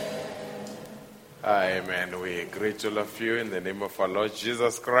Amen. We greet all of you in the name of our Lord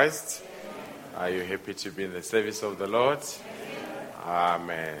Jesus Christ. Are you happy to be in the service of the Lord?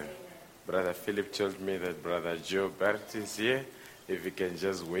 Amen. Brother Philip told me that Brother Joe Bert is here. If he can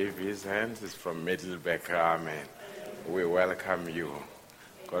just wave his hands, he's from Middleburg. Amen. We welcome you.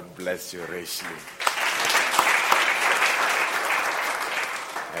 God bless you richly.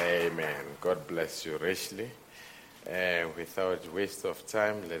 Amen. God bless you richly. Without waste of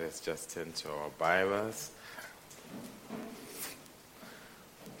time, let us just turn to our Bibles.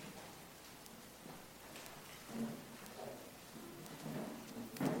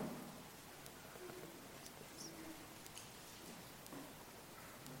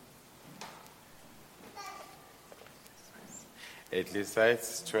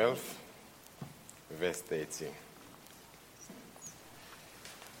 Ecclesiastes 12, verse 18.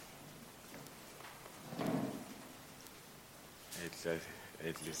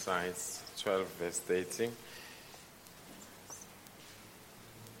 Ecclesiastes 12, verse 18.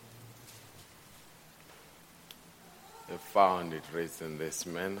 I found it reads in this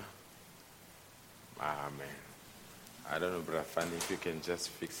manner. Amen. I don't know, Brother Fanny, if you can just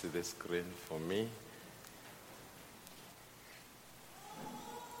fix the screen for me.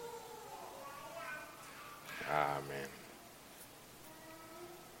 Amen.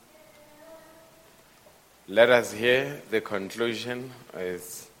 Let us hear the conclusion.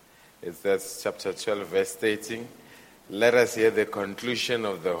 It's that chapter 12, verse 18. Let us hear the conclusion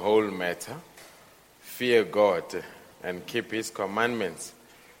of the whole matter. Fear God and keep his commandments,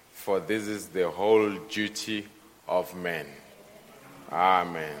 for this is the whole duty of man.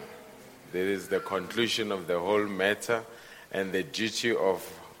 Amen. This is the conclusion of the whole matter, and the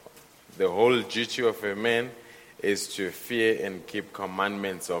whole duty of a man is to fear and keep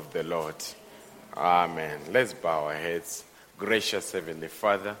commandments of the Lord. Amen. Let's bow our heads. Gracious Heavenly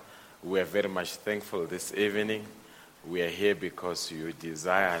Father, we are very much thankful this evening. We are here because you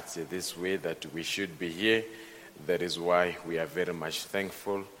desired this way that we should be here. That is why we are very much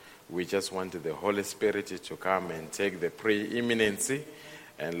thankful. We just want the Holy Spirit to come and take the preeminency.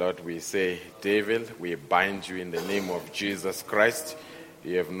 And Lord, we say, devil, we bind you in the name of Jesus Christ.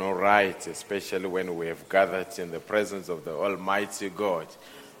 You have no right, especially when we have gathered in the presence of the Almighty God.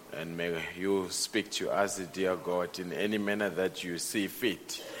 And may you speak to us, dear God, in any manner that you see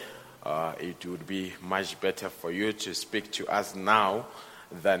fit. It would be much better for you to speak to us now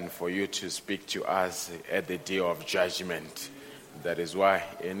than for you to speak to us at the day of judgment. That is why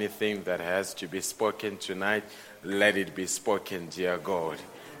anything that has to be spoken tonight, let it be spoken, dear God.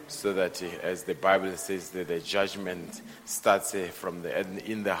 So that, as the Bible says, that the judgment starts from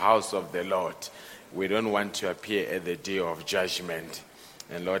in the house of the Lord. We don't want to appear at the day of judgment.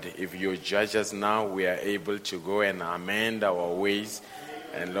 And Lord, if you judge us now, we are able to go and amend our ways,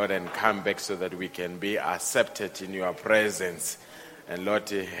 and Lord, and come back so that we can be accepted in your presence. And Lord,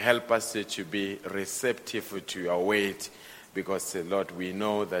 help us to be receptive to your word, because Lord, we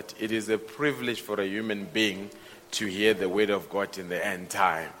know that it is a privilege for a human being to hear the word of God in the end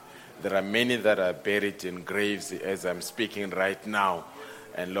time. There are many that are buried in graves as I'm speaking right now.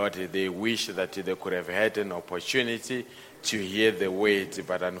 And Lord, they wish that they could have had an opportunity to hear the word,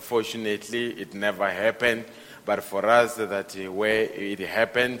 but unfortunately it never happened. But for us, that where it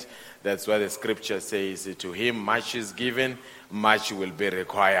happened, that's why the scripture says, to him much is given, much will be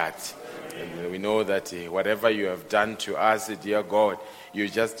required. And we know that whatever you have done to us, dear God, you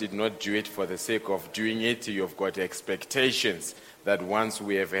just did not do it for the sake of doing it. You've got expectations that once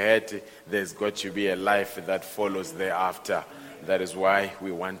we have had, there's got to be a life that follows thereafter. That is why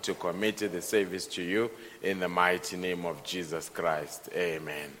we want to commit the service to you in the mighty name of Jesus Christ.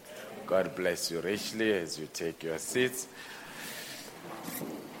 Amen. God bless you richly as you take your seats.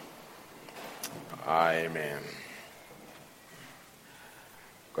 Amen.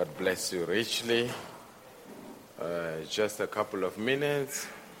 God bless you richly. Just a couple of minutes.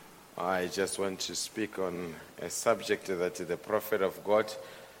 I just want to speak on a subject that the prophet of God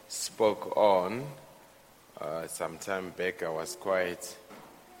spoke on. Some time back, I was quite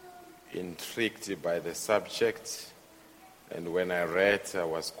intrigued by the subject, and when I read, I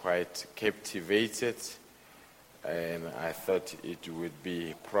was quite captivated, and I thought it would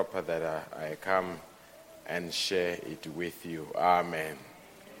be proper that I come and share it with you. Amen.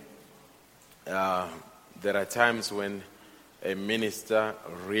 There are times when a minister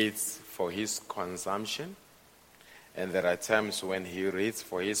reads for his consumption, and there are times when he reads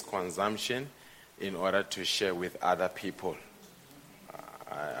for his consumption in order to share with other people.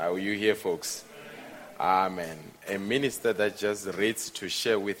 Are you here, folks? Amen. A minister that just reads to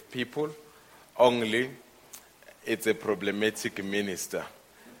share with people only, it's a problematic minister.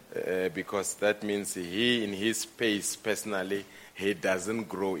 because that means he, in his space personally, he doesn't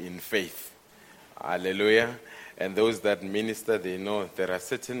grow in faith. Hallelujah. And those that minister, they know there are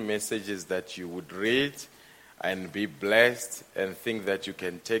certain messages that you would read and be blessed and think that you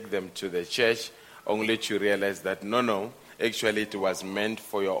can take them to the church, only to realize that no, actually it was meant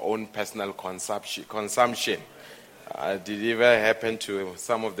for your own personal consumption. Did it ever happen to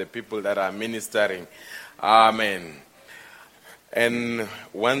some of the people that are ministering? Amen. And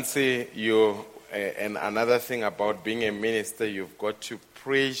once and another thing about being a minister, you've got to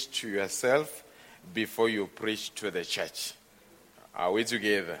preach to yourself before you preach to the church. Are we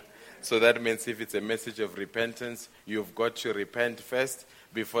together? So that means if it's a message of repentance, you've got to repent first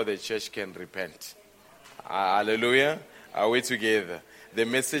before the church can repent. Hallelujah. Are we together? The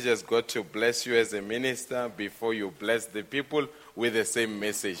message has got to bless you as a minister before you bless the people with the same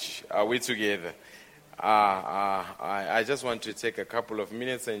message. Are we together? I just want to take a couple of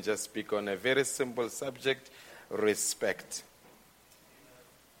minutes and just speak on a very simple subject, respect.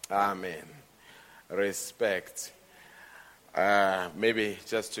 Amen. Respect. Maybe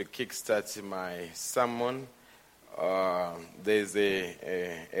just to kickstart my sermon, there's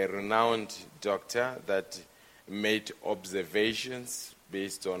a renowned doctor that made observations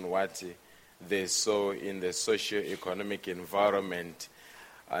based on what they saw in the socio-economic environment.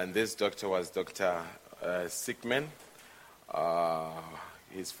 And this doctor was Dr. Sickman.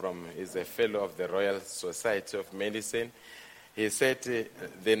 He's a fellow of the Royal Society of Medicine. He said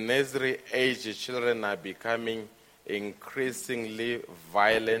the nursery age children are becoming increasingly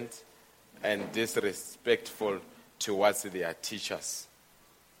violent and disrespectful towards their teachers.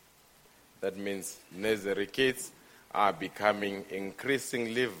 That means nursery kids are becoming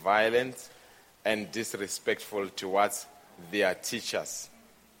increasingly violent and disrespectful towards their teachers.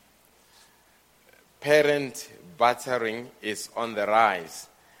 Parent battering is on the rise,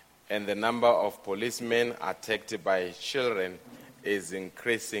 and the number of policemen attacked by children is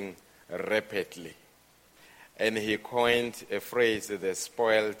increasing rapidly. And he coined a phrase, the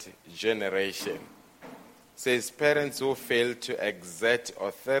spoiled generation. Says parents who fail to exert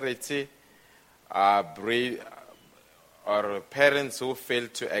authority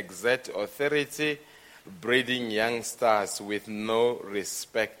breeding youngsters with no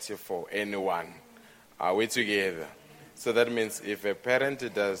respect for anyone. Are we together? So that means if a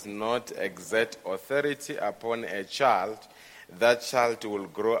parent does not exert authority upon a child, that child will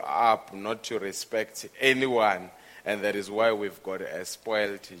grow up not to respect anyone, and that is why we've got a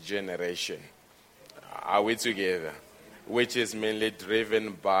spoiled generation. Are we together? Which is mainly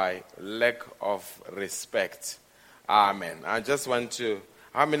driven by lack of respect. Amen. I just want to,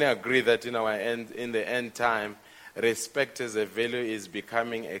 how many agree that in the end time, respect as a value is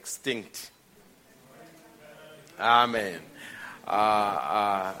becoming extinct? Amen.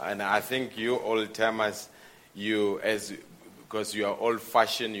 And I think you old-timers, because you are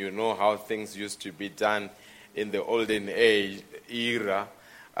old-fashioned, you know how things used to be done in the olden age era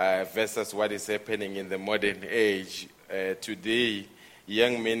versus what is happening in the modern age. Today,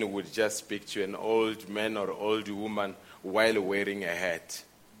 young men would just speak to an old man or old woman while wearing a hat.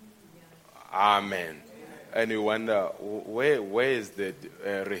 Amen. And you wonder, where is the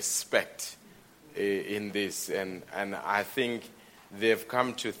respect in this? And I think they've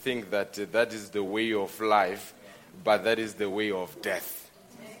come to think that that is the way of life, but that is the way of death.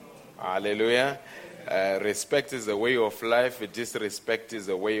 Hallelujah. Respect is the way of life. Disrespect is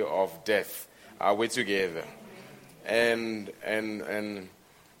the way of death. Are we together? And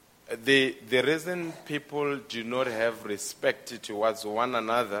the reason people do not have respect towards one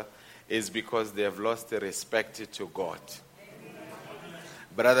another is because they have lost the respect to God.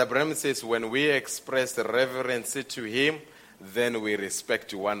 Brother Bram says when we express reverence to him, then we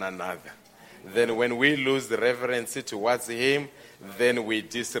respect one another. Then when we lose the reverence towards him, then we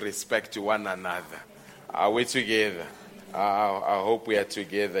disrespect one another. Are we together? I hope we are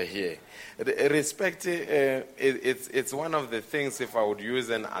together here. Respect, it's one of the things, if I would use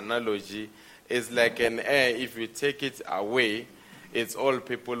an analogy, is like an air. If you take it away, it's all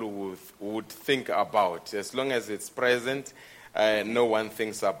people would think about. As long as it's present, no one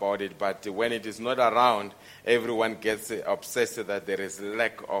thinks about it. But when it is not around, everyone gets obsessed that there is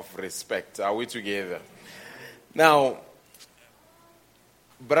lack of respect. Are we together? Now,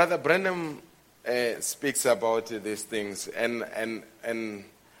 Brother Branham speaks about these things, and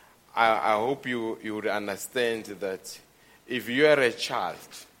I hope you would understand that if you are a child,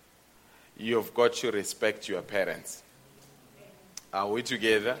 you've got to respect your parents. Are we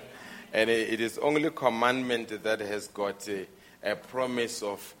together? And it is only commandment that has got a promise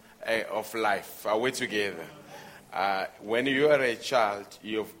of life. Are we together? When you are a child,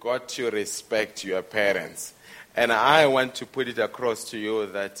 you've got to respect your parents. And I want to put it across to you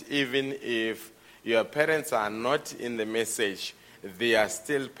that even if your parents are not in the message, they are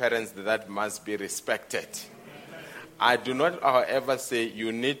still parents that must be respected. I do not, however, say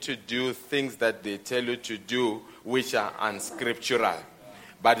you need to do things that they tell you to do which are unscriptural.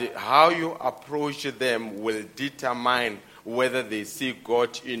 But how you approach them will determine whether they see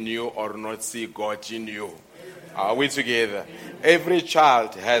God in you or not see God in you. Are we together? Every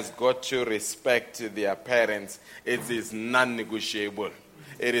child has got to respect their parents. It is non-negotiable.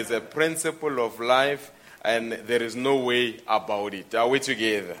 It is a principle of life, and there is no way about it. Are we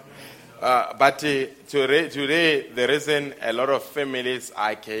together? But today, the reason a lot of families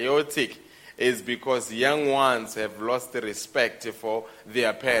are chaotic is because young ones have lost the respect for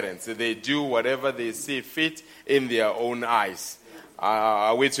their parents. They do whatever they see fit in their own eyes.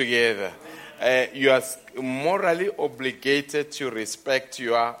 Are we together? You are morally obligated to respect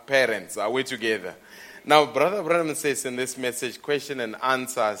your parents. Are we together? Now, Brother Branham says in this message, question and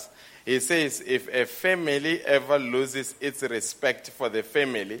answers, he says, if a family ever loses its respect for the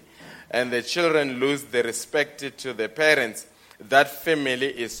family and the children lose the respect to the parents, that family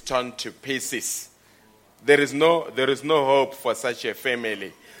is torn to pieces. There is no hope for such a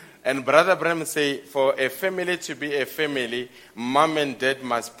family. And Brother Branham say, for a family to be a family, mom and dad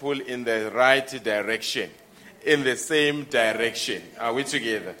must pull in the right direction, in the same direction. Are we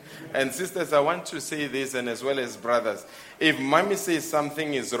together? And sisters, I want to say this, and as well as brothers, if mommy says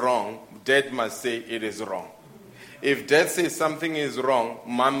something is wrong, dad must say it is wrong. If dad says something is wrong,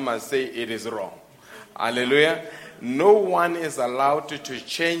 mom must say it is wrong. Hallelujah. No one is allowed to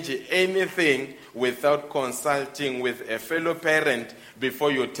change anything without consulting with a fellow parent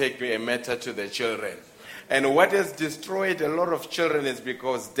before you take a matter to the children. And what has destroyed a lot of children is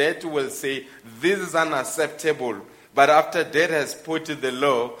because dad will say, this is unacceptable. But after dad has put the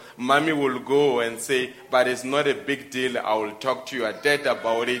law, mommy will go and say, but it's not a big deal. I will talk to your dad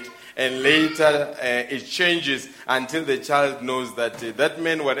about it. And later it changes until the child knows that that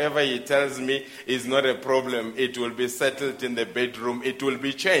man, whatever he tells me, is not a problem. It will be settled in the bedroom. It will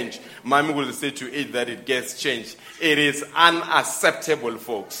be changed. Mommy will say to it that it gets changed. It is unacceptable,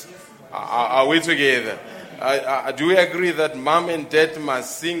 folks. Are we together? Do we agree that mom and dad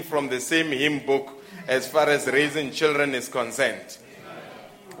must sing from the same hymn book as far as raising children is concerned?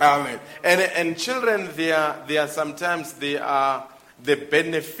 Amen. And children, they are sometimes the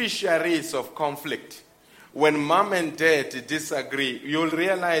beneficiaries of conflict. When mom and dad disagree, you'll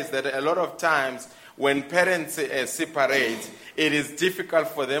realize that a lot of times when parents separate, it is difficult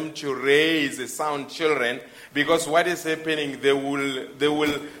for them to raise sound children, because what is happening, they will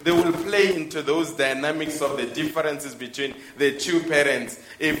play into those dynamics of the differences between the two parents.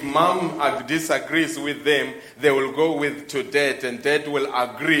 If mom disagrees with them, they will go to dad, and dad will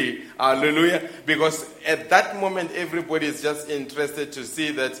agree. Hallelujah. Because at that moment, everybody is just interested to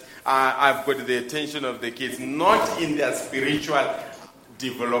see that I've got the attention of the kids, not in their spiritual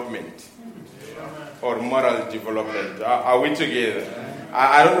development or moral development. Are we together?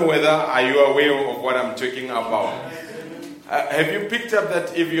 I don't know whether are you aware of what I'm talking about. Have you picked up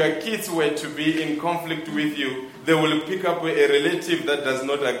that if your kids were to be in conflict with you, they will pick up a relative that does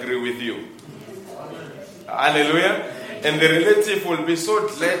not agree with you? Hallelujah. And the relative will be so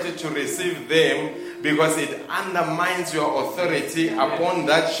glad to receive them because it undermines your authority upon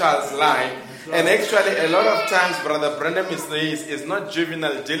that child's life. And actually, a lot of times, Brother Branham says, it's not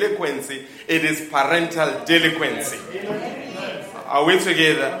juvenile delinquency, it is parental delinquency. Are we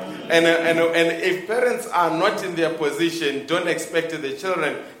together? And if parents are not in their position, don't expect the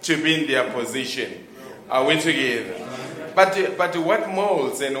children to be in their position. Are we together? But what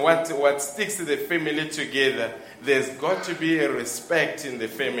molds and what sticks the family together, there's got to be a respect in the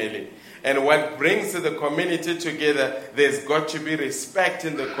family. And what brings the community together, there's got to be respect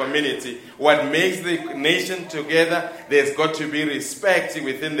in the community. What makes the nation together, there's got to be respect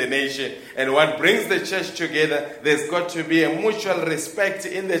within the nation. And what brings the church together, there's got to be a mutual respect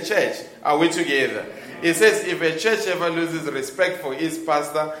in the church. Are we together? It says if a church ever loses respect for its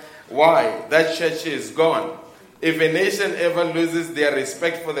pastor, why? That church is gone. If a nation ever loses their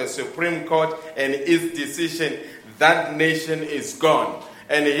respect for the Supreme Court and its decision, that nation is gone.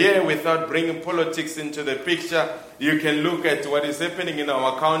 And here, without bringing politics into the picture, you can look at what is happening in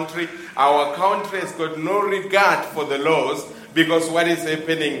our country. Our country has got no regard for the laws because what is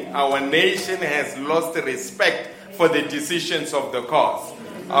happening, our nation has lost respect for the decisions of the courts.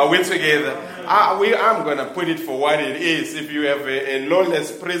 Are we together? I'm going to put it for what it is. If you have a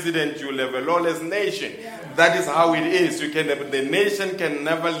lawless president, you will have a lawless nation. That is how it is. The nation can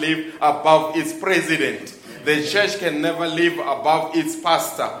never live above its president. The church can never live above its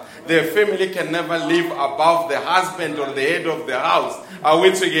pastor. The family can never live above the husband or the head of the house. Are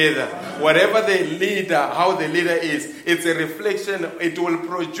we together? Whatever the leader, how the leader is, it's a reflection. It will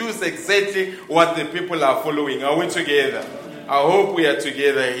produce exactly what the people are following. Are we together? I hope we are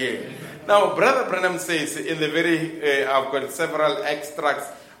together here. Now, Brother Branham says in the I've got several extracts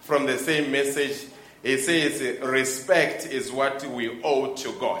from the same message. He says, respect is what we owe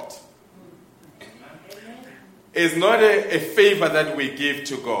to God. It's not a favor that we give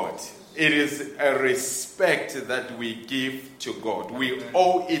to God. It is a respect that we give to God. We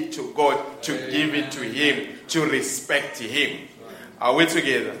owe it to God to give it to Him, to respect Him. Are we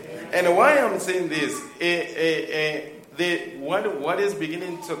together? And why I'm saying this, what is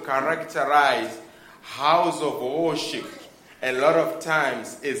beginning to characterize house of worship a lot of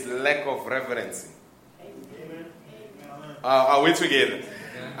times is lack of reverence. Are we together?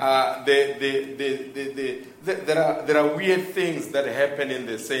 There are weird things that happen in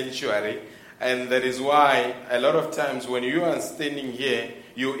the sanctuary, and that is why a lot of times when you are standing here,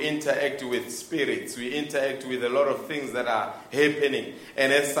 you interact with spirits. We interact with a lot of things that are happening.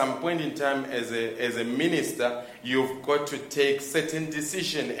 And at some point in time, as a minister, you've got to take certain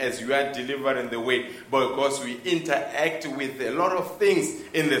decision as you are delivering the word, because we interact with a lot of things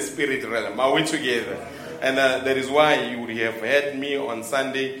in the spirit realm. Are we together? And that is why you would have heard me on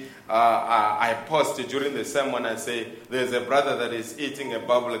Sunday. I posted during the sermon, I say, there's a brother that is eating a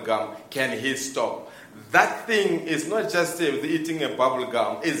bubble gum. Can he stop? That thing is not just eating a bubble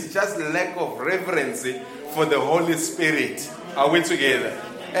gum. It's just lack of reverence for the Holy Spirit. Are we together?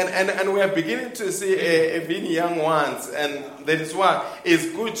 And we are beginning to see even young ones, and that is why it's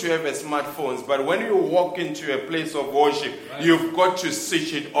good to have a smartphones. But when you walk into a place of worship, you've got to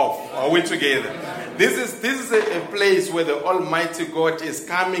switch it off. Are we together? This is a place where the Almighty God is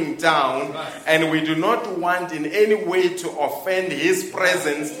coming down, and we do not want in any way to offend His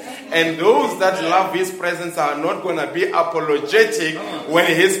presence. And those that love His presence are not going to be apologetic when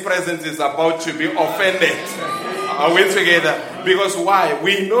His presence is about to be offended. Are we together? Because why?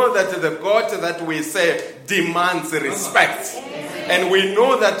 We know that the God that we serve demands respect. And we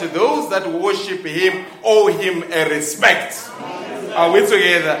know that those that worship Him owe Him a respect. Are we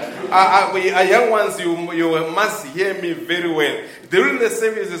together? Young ones, you must hear me very well. During the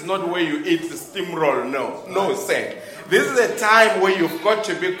service is not where you eat the steamroll. No, sir. This is a time where you've got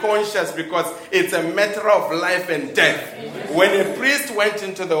to be conscious, because it's a matter of life and death. When a priest went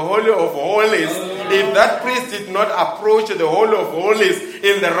into the Holy of Holies, if that priest did not approach the Holy of Holies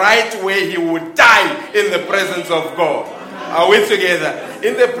in the right way, he would die in the presence of God. Are we together?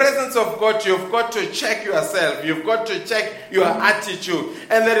 In the presence of God, you've got to check yourself. You've got to check your attitude.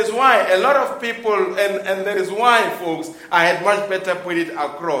 And that is why a lot of people, and that is why, folks, I had much better put it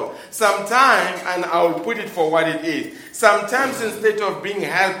across. Sometimes, and I will put it for what it is, sometimes instead of being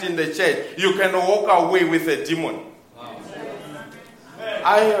helped in the church, you can walk away with a demon.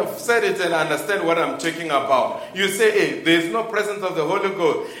 I have said it and understand what I'm talking about. You say, hey, there is no presence of the Holy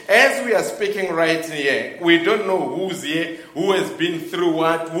Ghost. As we are speaking right here, we don't know who's here, who has been through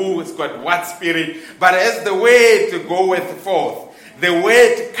what, who has got what spirit. But as the word goeth forth, the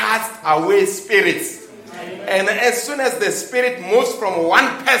word casts away spirits. And as soon as the spirit moves from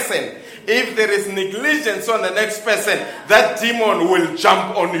one person, if there is negligence on the next person, that demon will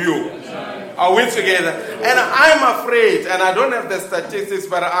jump on you. Are we together? And I'm afraid, and I don't have the statistics,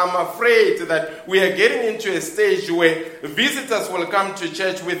 but I'm afraid that we are getting into a stage where visitors will come to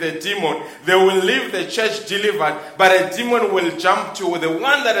church with a demon. They will leave the church delivered, but a demon will jump to the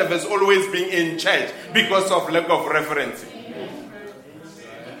one that has always been in church because of lack of reference.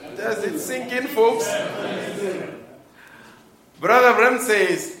 Does it sink in, folks? Brother Bram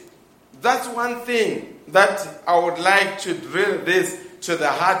says, that's one thing that I would like to drill this to the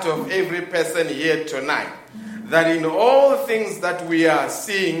heart of every person here tonight. That in all things that we are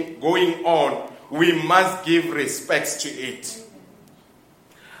seeing going on, we must give respect to it.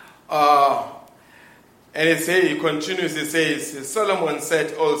 And he continues, he says, Solomon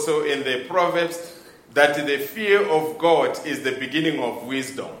said also in the Proverbs that the fear of God is the beginning of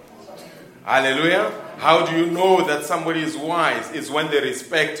wisdom. Hallelujah. How do you know that somebody is wise? Is when they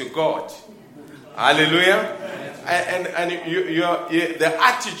respect God. Hallelujah. And the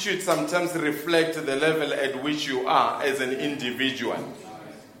attitude sometimes reflects the level at which you are as an individual.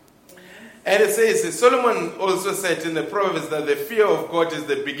 And it says, Solomon also said in the Proverbs that the fear of God is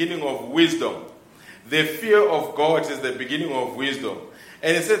the beginning of wisdom. The fear of God is the beginning of wisdom.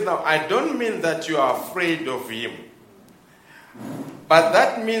 And it says, now, I don't mean that you are afraid of Him. But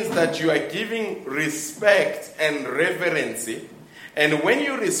that means that you are giving respect and reverence And when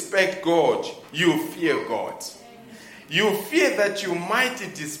you respect God, you fear God. You fear that you might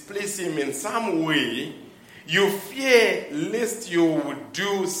displease him in some way. You fear lest you would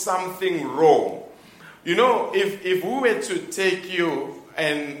do something wrong. You know, if we were to take you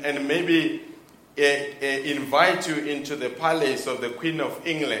and maybe invite you into the palace of the Queen of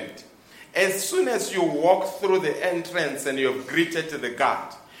England, as soon as you walk through the entrance and you've greeted the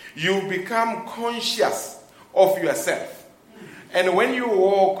guard, you become conscious of yourself. And when you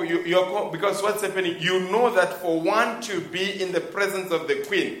walk, because what's happening, you know that for one to be in the presence of the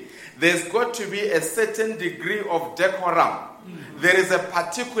Queen, there's got to be a certain degree of decorum. There is a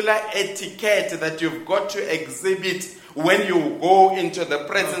particular etiquette that you've got to exhibit when you go into the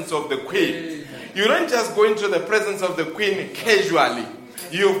presence of the Queen. You don't just go into the presence of the Queen casually.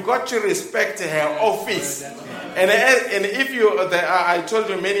 You've got to respect her office. And if you, I told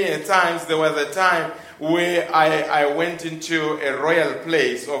you many a times, there was a time where I went into a royal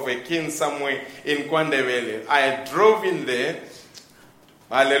place of a king somewhere in Kwandebele. I drove in there.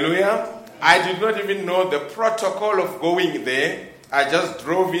 Hallelujah. I did not even know the protocol of going there. I just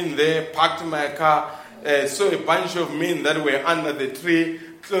drove in there, parked my car, saw a bunch of men that were under the tree,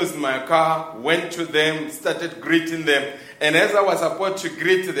 closed my car, went to them, started greeting them. And as I was about to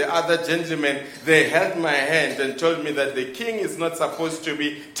greet the other gentlemen, they held my hand and told me that the king is not supposed to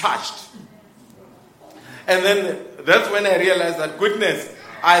be touched. And then that's when I realized that, goodness,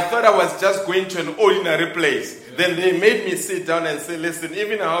 I thought I was just going to an ordinary place. Then they made me sit down and say, listen,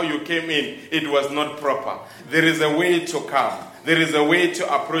 even how you came in, it was not proper. There is a way to come. There is a way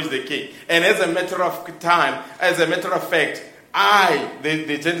to approach the king. And as a matter of fact,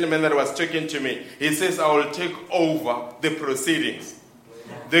 the gentleman that was talking to me, he says, I will take over the proceedings.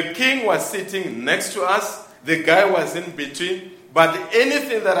 The king was sitting next to us. The guy was in between. But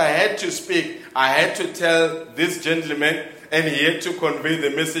anything that I had to speak, I had to tell this gentleman, and he had to convey the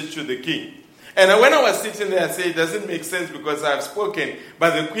message to the king. And when I was sitting there, I said, it doesn't make sense because I have spoken.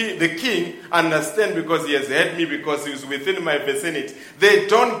 But the king understands because he has heard me, because he is within my vicinity. They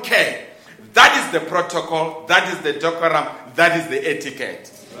don't care. That is the protocol. That is the decorum. That is the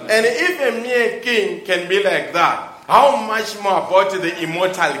etiquette. And if a mere king can be like that, how much more about the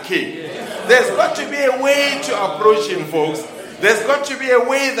immortal king? There's got to be a way to approach him, folks. There's got to be a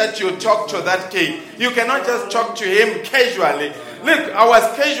way that you talk to that king. You cannot just talk to him casually. Look, I was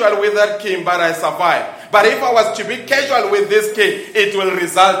casual with that king, but I survived. But if I was to be casual with this king, it will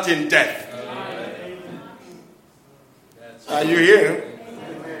result in death. Are you here?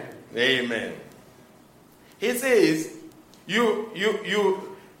 Amen. He says,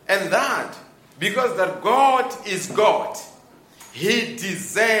 and that, because that God is God, he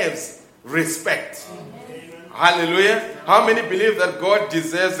deserves respect. Hallelujah. How many believe that God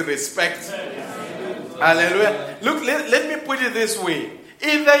deserves respect? Hallelujah. Look, let me put it this way.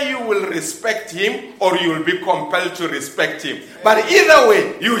 Either you will respect him or you will be compelled to respect him. But either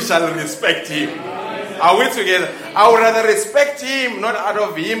way, you shall respect him. Are we together? I would rather respect him, not out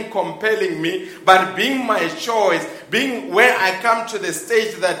of him compelling me, but being my choice, being where I come to the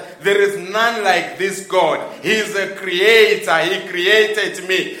stage that there is none like this God. He is a creator. He created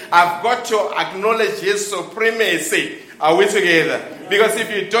me. I've got to acknowledge his supremacy. Are we together? Because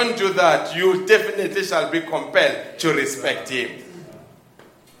if you don't do that, you definitely shall be compelled to respect him.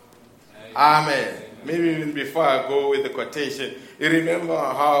 Amen. Maybe even before I go with the quotation, you remember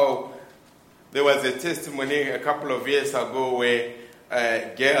how there was a testimony a couple of years ago where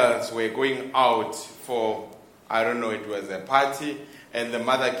girls were going out for, I don't know, it was a party, and the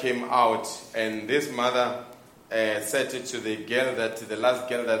mother came out, and this mother said it to the girl, that the last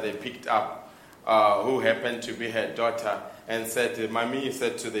girl that they picked up, who happened to be her daughter, and said, Mommy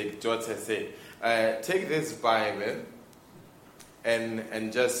said to the daughter, take this Bible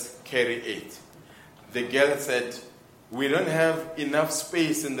and just carry it. The girl said, we don't have enough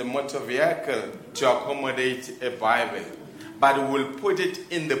space in the motor vehicle to accommodate a Bible, but we'll put it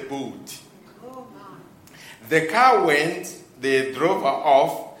in the boot. The car went, they drove her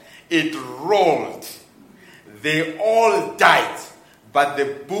off, it rolled. They all died, but the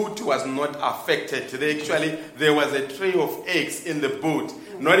boot was not affected. There was a tray of eggs in the boot.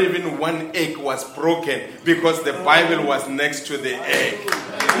 Not even one egg was broken because the Bible was next to the egg.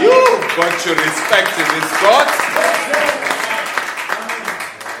 You've got to respect this God.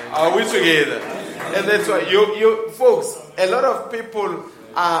 Are we together? And that's why you folks, a lot of people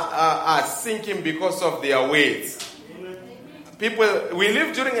are sinking because of their ways. We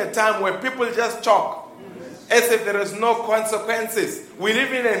live during a time where people just talk as if there is no consequences. We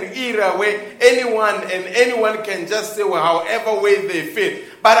live in an era where anyone can just say however way they feel.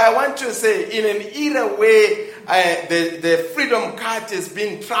 But I want to say, in an era where the freedom card is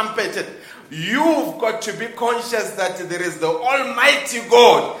being trumpeted, you've got to be conscious that there is the Almighty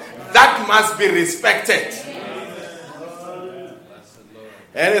God that must be respected.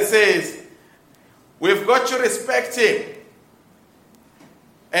 And it says, we've got to respect him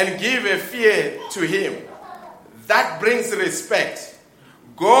and give a fear to him. That brings respect.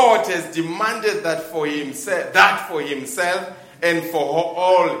 God has demanded that for himself and for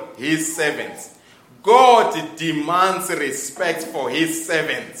all his servants. God demands respect for his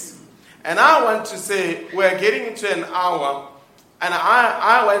servants. And I want to say, we're getting into an hour, and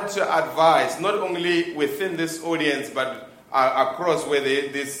I want to advise, not only within this audience, but across where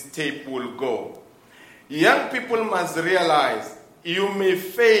this tape will go. Young people must realize you may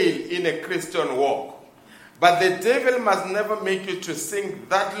fail in a Christian walk, but the devil must never make you to sink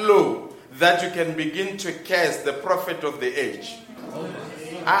that low that you can begin to curse the prophet of the age.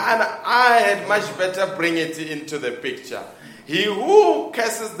 And I had much better bring it into the picture. He who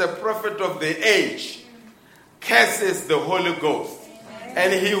curses the prophet of the age curses the Holy Ghost.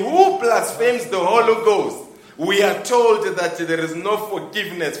 And he who blasphemes the Holy Ghost, we are told that there is no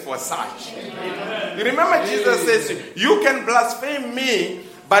forgiveness for such. You remember Jesus says, you can blaspheme me,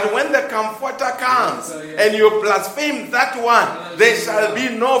 but when the Comforter comes and you blaspheme that one, there shall be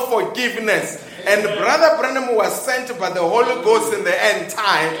no forgiveness. And Brother Branham was sent by the Holy Ghost in the end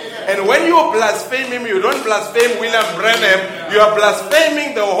time. And when you blaspheme him, you don't blaspheme William Branham. You are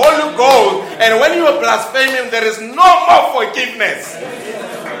blaspheming the Holy Ghost. And when you blaspheme him, there is no more forgiveness.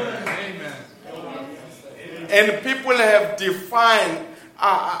 And people have defined,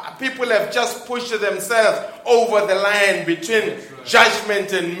 people have just pushed themselves over the line between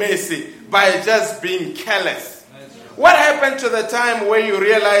judgment and mercy by just being careless. What happened to the time where you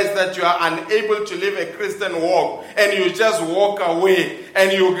realize that you are unable to live a Christian walk and you just walk away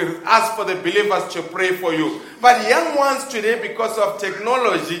and you ask for the believers to pray for you? But young ones today, because of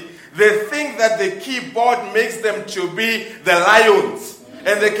technology, they think that the keyboard makes them to be the lions.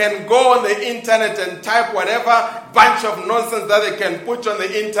 And they can go on the internet and type whatever bunch of nonsense that they can put on the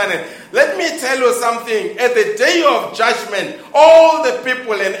internet. Let me tell you something. At the day of judgment, all the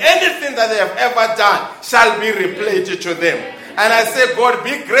people and anything that they have ever done shall be replayed to them. And I say, God,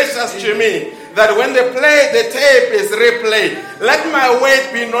 be gracious to me that when they play, the tape is replayed. Let my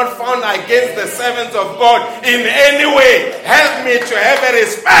weight be not found against the servants of God in any way. Help me to have a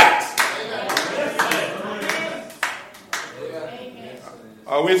respect.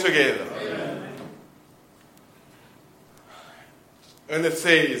 Are we together? Amen. And it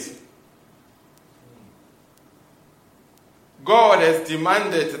says, God has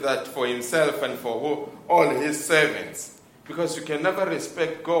demanded that for himself and for all his servants. Because you can never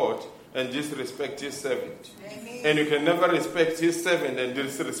respect God and disrespect his servant. Amen. And you can never respect his servant and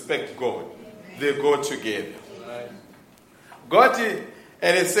disrespect God. Amen. They go together. Amen.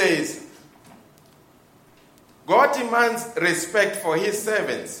 And it says, God demands respect for his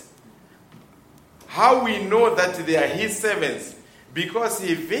servants. How we know that they are his servants? Because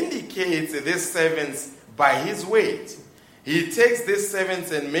he vindicates these servants by his word. He takes these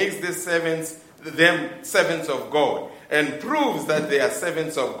servants and makes these servants them servants of God and proves that they are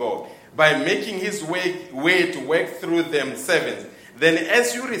servants of God by making his way to work through them servants. Then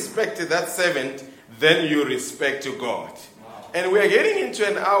as you respect that servant, then you respect God. And we are getting into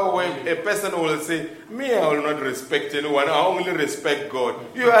an hour where a person will say, me, I will not respect anyone. I only respect God.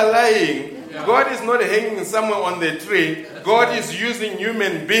 You are lying. Yeah. God is not hanging somewhere on the tree. God is using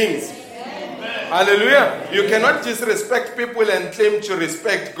human beings. Amen. Hallelujah. You cannot disrespect people and claim to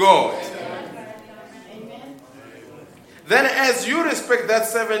respect God. Amen. Then as you respect that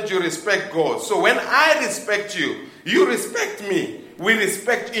servant, you respect God. So when I respect you, you respect me. We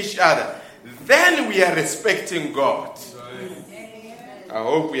respect each other. Then we are respecting God. I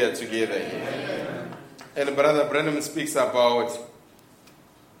hope we are together here. Amen. And Brother Branham speaks about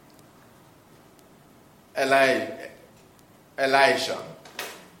Elijah.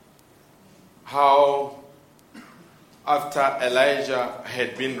 How after Elijah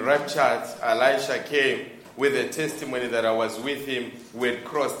had been raptured, Elisha came with a testimony that I was with him. We had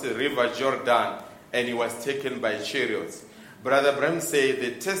crossed the river Jordan and he was taken by chariots. Brother Branham said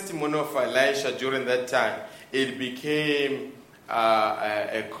the testimony of Elisha during that time, it became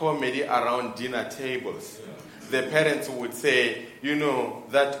a comedy around dinner tables. The parents would say, you know,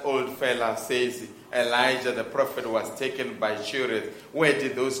 that old fella says Elijah the prophet was taken by chariots. Where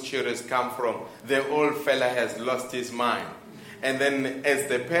did those chariots come from? The old fella has lost his mind. And then as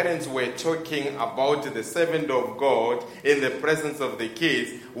the parents were talking about the servant of God in the presence of the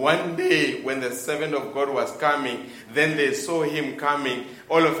kids, one day when the servant of God was coming, then they saw him coming.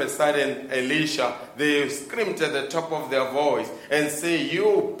 All of a sudden, Elisha, they screamed at the top of their voice and say,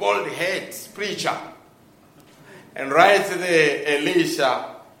 "You bald-headed preacher." And right there,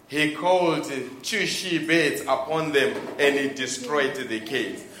 Elisha, he called 2 she-bears upon them and he destroyed the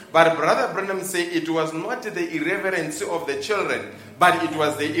kids. But Brother Branham said it was not the irreverence of the children, but it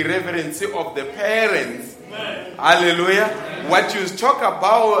was the irreverence of the parents. Amen. Hallelujah. Amen. What you talk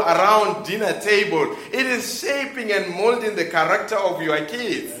about around dinner table, it is shaping and molding the character of your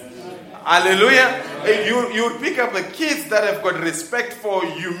kids. Hallelujah. You pick up the kids that have got respect for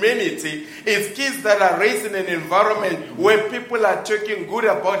humanity. It's kids that are raised in an environment where people are talking good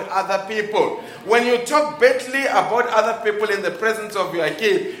about other people. When you talk badly about other people in the presence of your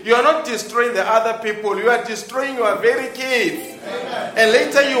kid, you are not destroying the other people. You are destroying your very kids. Amen. And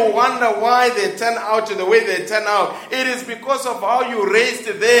later you wonder why they turn out the way they turn out. It is because of how you raised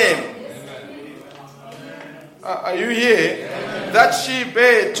them. Are you here? Amen. That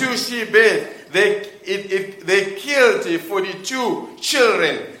she-bear, 2 she-bears, they killed 42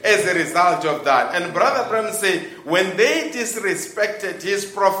 children as a result of that. And Brother Branham said, when they disrespected his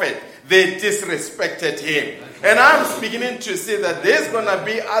prophet, they disrespected him. And I'm beginning to see that there's going to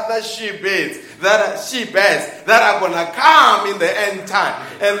be other she-bears that are going to come in the end time.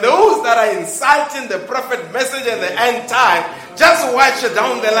 And those that are insulting the prophet message in the end time, just watch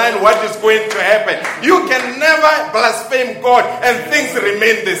down the line what is going to happen. You can never blaspheme God and things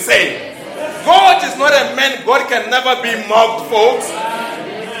remain the same. God is not a man. God can never be mocked, folks.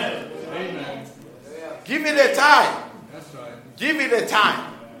 Amen. Give it a time. That's right. Give it a time.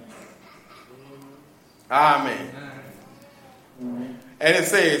 Amen. And it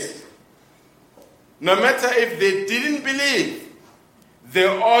says, no matter if they didn't believe, they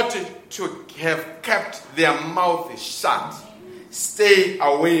ought to have kept their mouth shut. Stay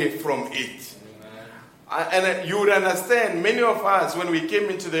away from it. And you would understand, many of us, when we came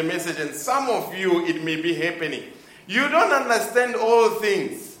into the message, and some of you, it may be happening, you don't understand all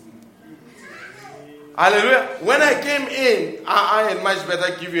things. Hallelujah. When I came in, I had much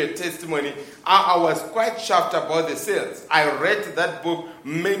better give you a testimony. I was quite shocked about the seals. I read that book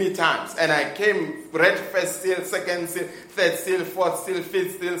many times. And I read first seal, second seal, third seal, fourth seal,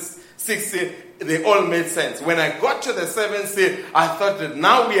 fifth seal, sixth seal. They all made sense. When I got to the seventh seal, I thought that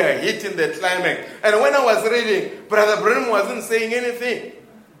now we are hitting the climax. And when I was reading, Brother Branham wasn't saying anything.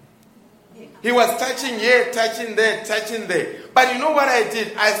 He was touching here, touching there, touching there. But you know what I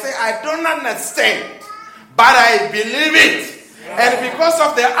did? I said, I don't understand, but I believe it. And because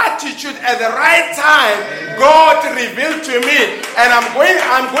of the attitude at the right time, God revealed to me. And I'm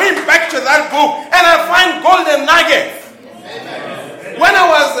going back to that book and I find golden nuggets. When I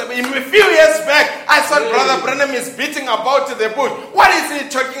was a few years back, I thought Brother Branham is beating about the bush. What is he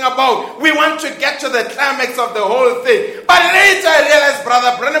talking about? We want to get to the climax of the whole thing. But later I realized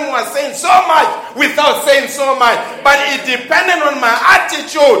Brother Branham was saying so much without saying so much. But it depended on my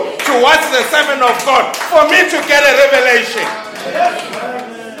attitude towards the servant of God for me to get a revelation.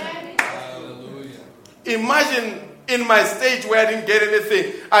 Imagine in my stage where I didn't get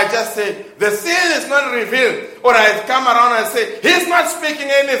anything, I just said, the seal is not revealed. Or I'd come around and say, he's not speaking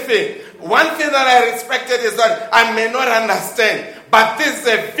anything. One thing that I respected is that I may not understand, but this is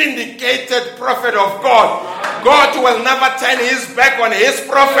a vindicated prophet of God. God will never turn his back on his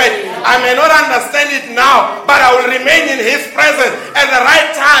prophet. I may not understand it now, but I will remain in his presence. At the right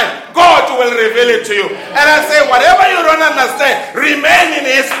time, God will reveal it to you. And I say, whatever you don't understand, remain in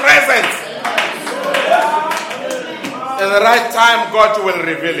his presence. At the right time, God will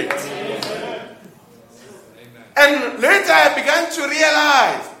reveal it. And later I began to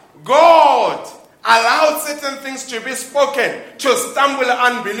realize God allowed certain things to be spoken to stumble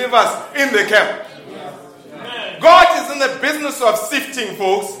unbelievers in the camp. God is in the business of sifting,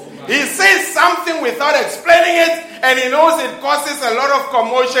 folks. He says something without explaining it, and he knows it causes a lot of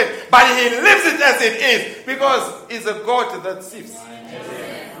commotion, but he leaves it as it is because he's a God that sifts.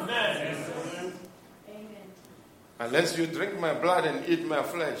 Unless you drink my blood and eat my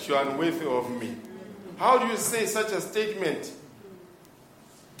flesh, you are unworthy of me. How do you say such a statement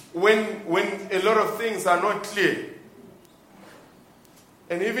when a lot of things are not clear?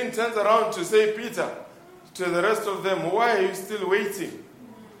 And even turns around to say, Peter, to the rest of them, why are you still waiting?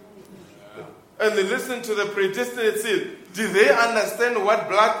 And they listen to the predestinate seal. Did they understand what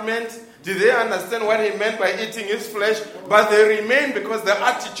blood meant? Did they understand what he meant by eating his flesh? But they remained because the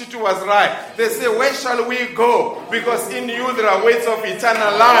attitude was right. They say, where shall we go? Because in you there are ways of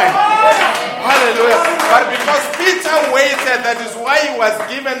eternal life. Hallelujah. But because Peter waited, that is why he was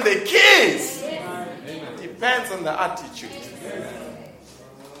given the keys. It depends on the attitude.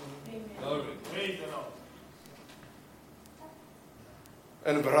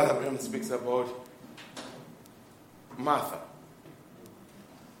 And Brother Abraham speaks about Martha.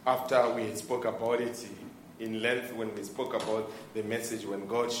 After we spoke about it in length, when we spoke about the message when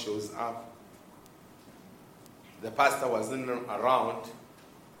God shows up, the pastor wasn't around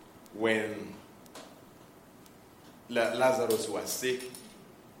when Lazarus was sick.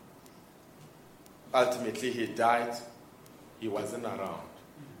 Ultimately, he died. He wasn't around.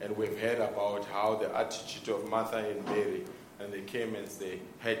 And we've heard about how the attitude of Martha and Mary, and they came and said,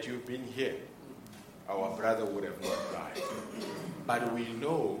 had you been here, our brother would have not died. But we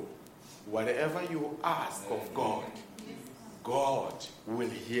know whatever you ask of God, God will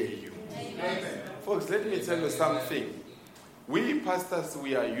hear you. Amen. Folks, let me tell you something. We pastors,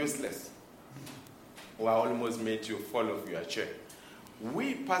 we are useless. I almost made you fall off your chair.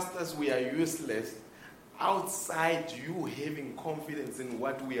 We pastors, we are useless outside you having confidence in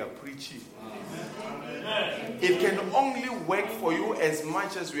what we are preaching. Amen. It can only work for you as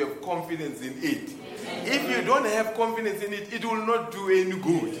much as you have confidence in it. If you don't have confidence in it, it will not do any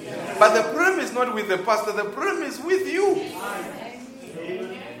good. But the problem is not with the pastor, the problem is with you.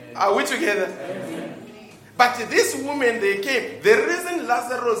 Are we together? But this woman, they came. The reason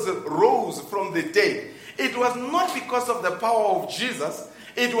Lazarus rose from the dead, it was not because of the power of Jesus.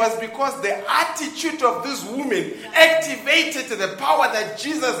 It was because the attitude of this woman activated the power that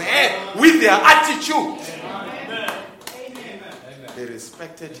Jesus had with their attitude. They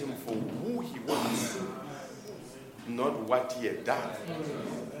respected him for who he was, not what he had done.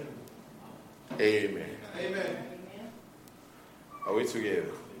 Amen. Amen. Are we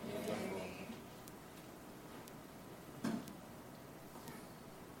together?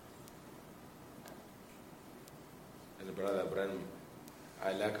 And Brother Branham,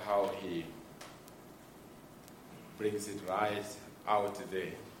 I like how he brings it right out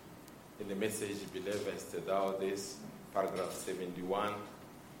there in the message, believest thou this, paragraph 71.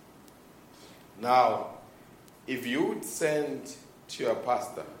 Now, if you would send to your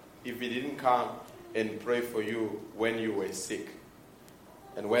pastor, if he didn't come and pray for you when you were sick,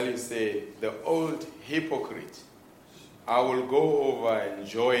 and when you say, the old hypocrite, I will go over and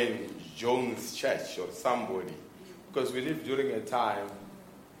join Jones Church or somebody, because we live during a time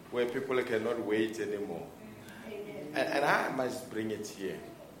where people cannot wait anymore. And I must bring it here.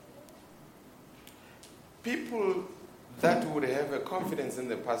 People that would have a confidence in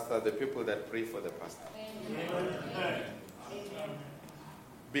the pastor, the people that pray for the pastor. Amen.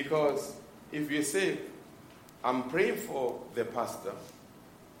 Because if you say, I'm praying for the pastor,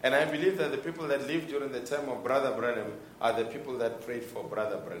 and I believe that the people that lived during the time of Brother Branham are the people that prayed for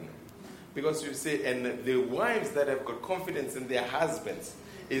Brother Branham. Because you say, and the wives that have got confidence in their husbands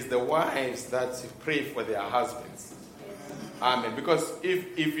is the wives that pray for their husbands. Amen. Because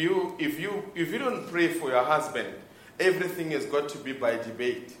if you don't pray for your husband, everything has got to be by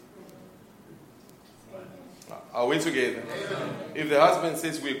debate. Are we together? Amen. If the husband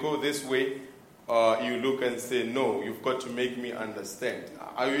says we go this way, you look and say, no, you've got to make me understand.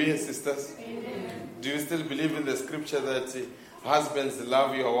 Are you here, sisters? Amen. Do you still believe in the scripture that husbands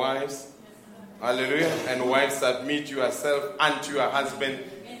love your wives? Hallelujah. And wives, submit yourself unto your husband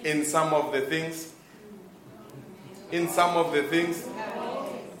in some of the things? In some of the things?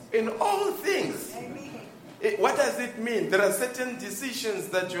 In all things. What does it mean? There are certain decisions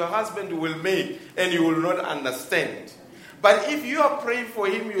that your husband will make and you will not understand. But if you are praying for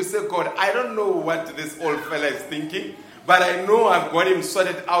him, you say, God, I don't know what this old fella is thinking, but I know I've got him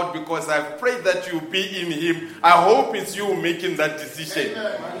sorted out because I've prayed that you be in him. I hope it's you making that decision.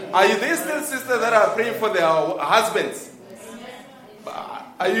 Amen. Are there still sisters that are praying for their husbands?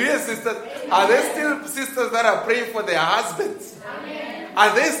 Amen. Are you here, sisters? Are there still sisters that are praying for their husbands? Amen.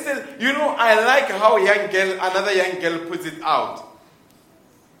 Are they still, I like how another young girl puts it out.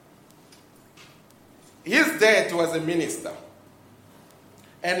 His dad was a minister.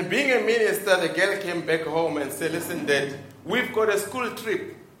 And being a minister, the girl came back home and said, listen, Dad, we've got a school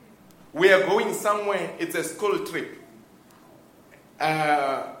trip. We are going somewhere. It's a school trip.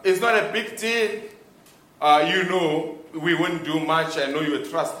 It's not a big deal. We won't do much. I know you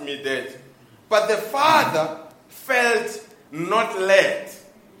trust me, Dad. But the father felt not led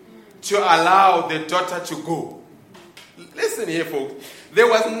to allow the daughter to go. Listen here, folks. There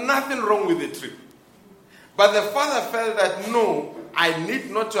was nothing wrong with the trip. But the father felt that, no, I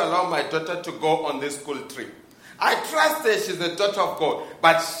need not to allow my daughter to go on this school trip. I trust her, she's the daughter of God,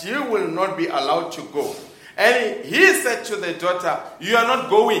 but she will not be allowed to go. And he said to the daughter, you are not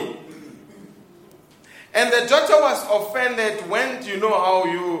going. And the daughter was offended. When, you know how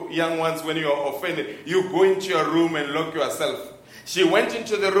you young ones, when you are offended, you go into your room and lock yourself. She went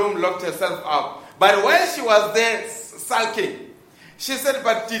into the room, locked herself up. But when she was there sulking, she said,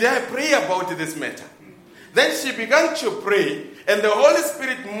 but did I pray about this matter? Then she began to pray, and the Holy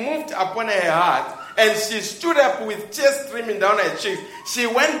Spirit moved upon her heart, and she stood up with tears streaming down her cheeks. She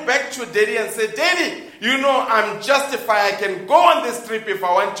went back to Daddy and said, Daddy, you know I'm justified. I can go on this trip if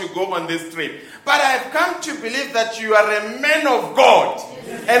I want to go on this trip. But I've come to believe that you are a man of God.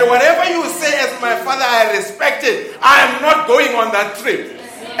 And whatever you say as my father, I respect it. I am not going on that trip.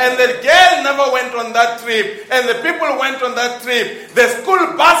 And the girl never went on that trip. And the people went on that trip. The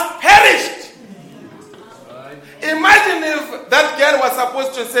school bus perished. Imagine if that girl was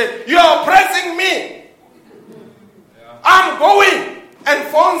supposed to say, you are oppressing me. I'm going. And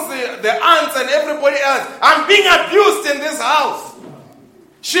phones the aunts and everybody else. I'm being abused in this house.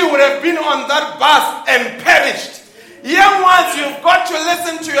 She would have been on that bus and perished. Young ones, you've got to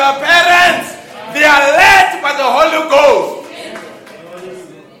listen to your parents. They are led by the Holy Ghost.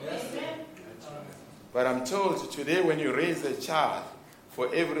 But I'm told today when you raise a child,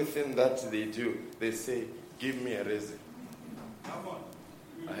 for everything that they do, they say, give me a reason.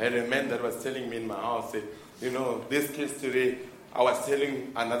 I had a man that was telling me in my house, say, you know, this case today, I was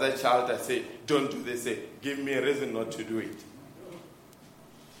telling another child, I say, don't do this. Say, give me a reason not to do it.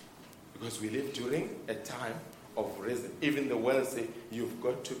 Because we live during a time of reason. Even the world say, you've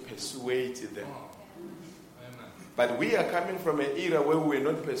got to persuade them. But we are coming from an era where we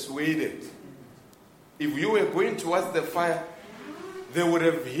were not persuaded. If you were going towards the fire, they would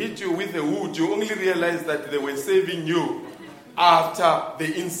have hit you with the wood. You only realize that they were saving you after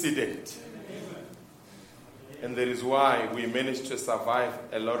the incident. And that is why we managed to survive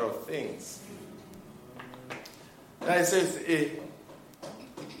a lot of things. And I says,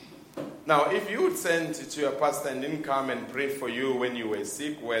 now if you would send to your pastor and didn't come and pray for you when you were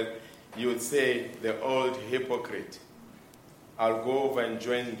sick, well, you would say, the old hypocrite. I'll go over and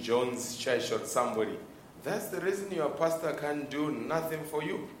join John's church or somebody. That's the reason your pastor can't do nothing for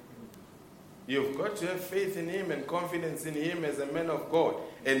you. You've got to have faith in him and confidence in him as a man of God,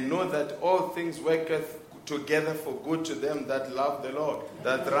 and know that all things worketh together for good to them that love the Lord.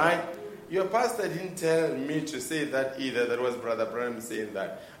 That's right. Your pastor didn't tell me to say that either. That was Brother Branham saying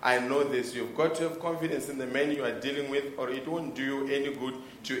that. I know this. You've got to have confidence in the man you are dealing with, or it won't do you any good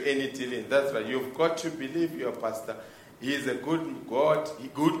to any dealing. That's right. You've got to believe your pastor. He is a good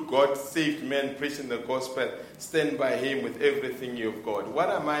God, saved man preaching the gospel. Stand by him with everything you've got. What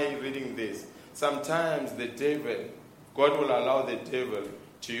am I reading this? Sometimes the devil, God will allow the devil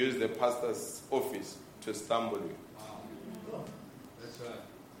to use the pastor's office to stumble you. Wow. That's right.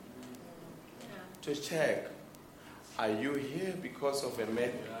 To check, are you here because of a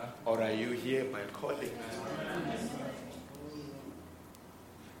man, or are you here by calling?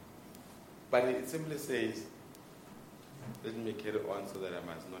 But it simply says, let me carry on so that I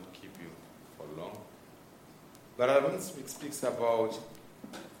must not keep you for long. But I want to speaks about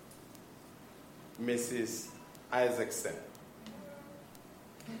Mrs. Isaacson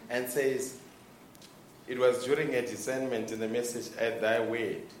and says, it was during a discernment in the message At Thy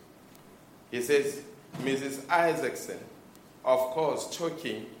Word. He says, Mrs. Isaacson, of course,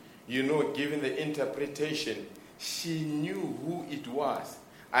 talking, giving the interpretation, she knew who it was.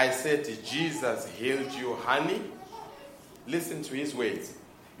 I said, Jesus healed you, honey. Listen to his words.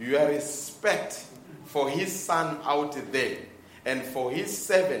 Your respect for his son out there, and for his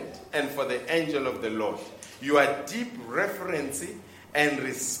servant, and for the angel of the Lord. Your deep reverence and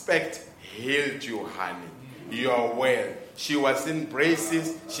respect healed you, honey. You are well. She was in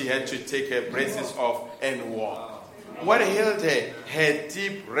braces. She had to take her braces off and walk. What healed her? Her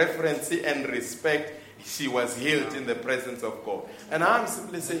deep reverence and respect. She was healed in the presence of God. And I'm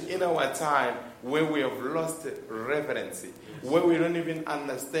simply saying, in our time where we have lost reverence, where we don't even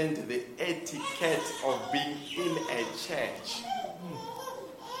understand the etiquette of being in a church.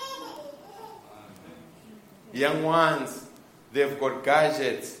 Young ones, they've got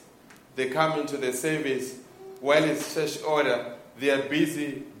gadgets. They come into the service. While it's church order, they are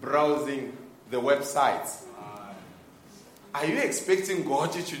busy browsing the websites. Are you expecting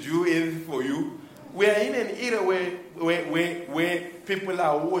God to do anything for you? We are in an era where people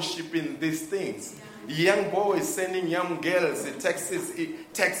are worshiping these things. young boys sending young girls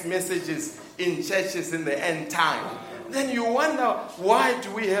text messages in churches in the end time. Then you wonder, why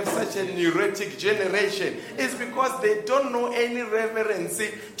do we have such a neurotic generation? It's because they don't know any reverence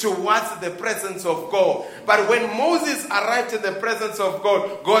towards the presence of God. But when Moses arrived in the presence of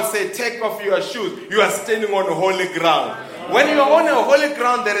God, God said, take off your shoes. You are standing on holy ground. When you are on a holy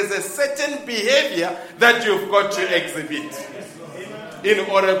ground, there is a certain behavior that you've got to exhibit in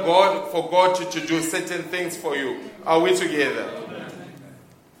order for God to do certain things for you. Are we together?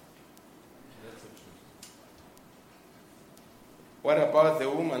 What about the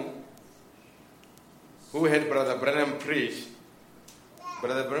woman who had Brother Branham preach?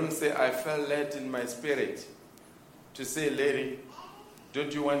 Brother Branham said, I felt led in my spirit to say, lady,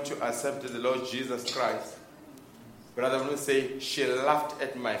 don't you want to accept the Lord Jesus Christ? Brother Branham said, she laughed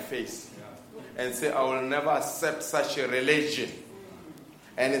at my face and said, I will never accept such a religion.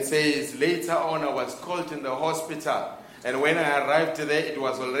 And it says, later on I was called in the hospital. And when I arrived there, it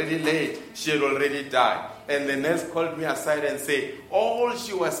was already late. She had already died. And the nurse called me aside and said, all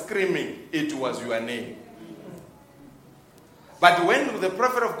she was screaming, it was your name. But when the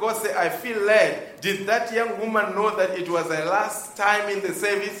prophet of God said, I feel led, did that young woman know that it was her last time in the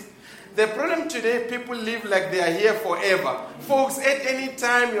service? The problem today, people live like they are here forever. Folks, at any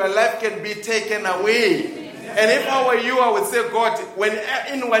time, your life can be taken away. And if I were you, I would say, God,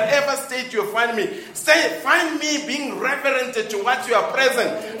 in whatever state you find me, find me being reverent towards your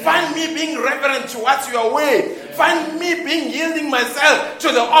presence. Find me being reverent towards your way. Find me being yielding myself to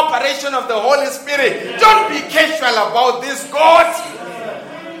the operation of the Holy Spirit. Don't be casual about this, God.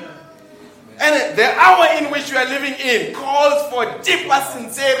 And the hour in which you are living in calls for deeper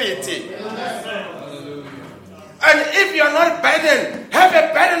sincerity. And if you're not burdened, have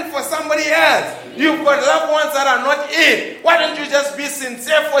a burden for somebody else. You've got loved ones that are not in. Why don't you just be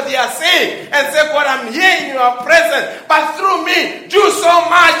sincere for their sake and say, God, I'm here in your presence, but through me, do so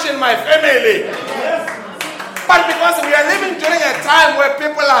much in my family. But because we are living during a time where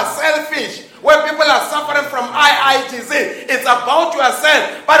people are selfish, where people are suffering from IITZ, it's about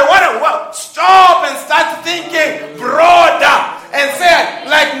yourself. But stop and start thinking broader and say,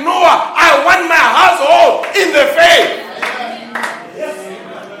 like Noah, I want my household in the faith.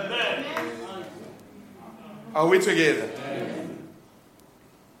 Are we together?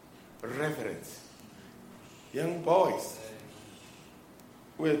 Reverence. Young boys.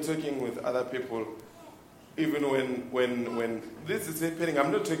 We're talking with other people. Even when this is happening,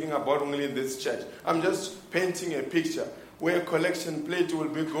 I'm not talking about only in this church. I'm just painting a picture where a collection plate will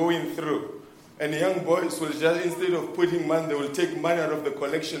be going through. And young boys will just, instead of putting money, they will take money out of the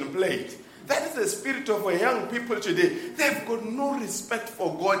collection plate. That is the spirit of our young people today. They've got no respect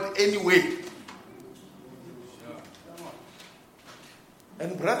for God anyway.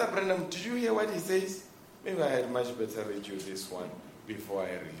 And Brother Branham, did you hear what he says? Maybe I had much better read you this one before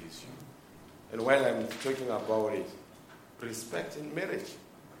I release you. And while I'm talking about it, respect in marriage.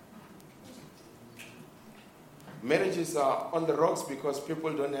 Marriages are on the rocks because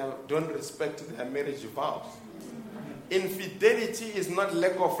people don't respect their marriage vows. Infidelity is not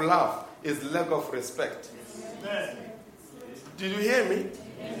lack of love, it's lack of respect. Did you hear me?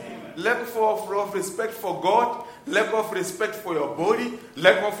 Lack of respect for God, lack of respect for your body,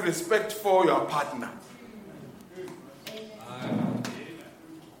 lack of respect for your partner.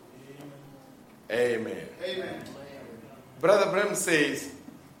 Amen. Amen. Brother Branham says,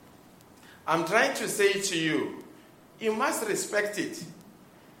 I'm trying to say to you, you must respect it.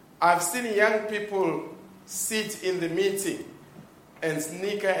 I've seen young people sit in the meeting and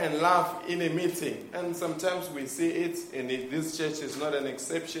snicker and laugh in a meeting. And sometimes we see it, and this church is not an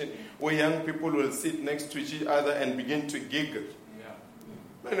exception, where young people will sit next to each other and begin to giggle.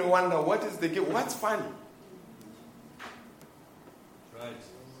 Yeah. And you wonder, what is the giggle? What's funny? Right.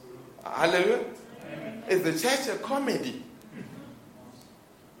 Hallelujah. Amen. Is the church a comedy?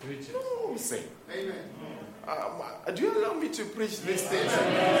 No, say. Amen. Do you allow me to preach this thing?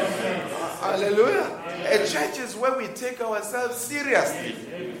 Hallelujah. A church is where we take ourselves seriously.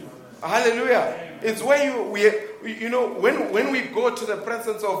 Hallelujah. It's where when we go to the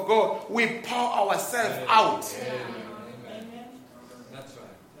presence of God, we pour ourselves out. That's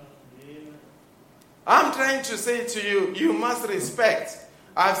right. I'm trying to say to you, you must respect.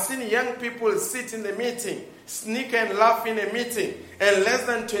 I've seen young people sit in the meeting, sneak and laugh in a meeting, and less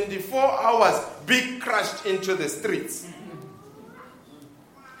than 24 hours be crushed into the streets.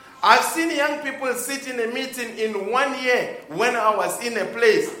 I've seen young people sit in a meeting in 1 year when I was in a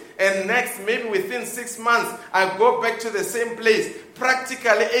place, and next, maybe within 6 months, I go back to the same place. Practically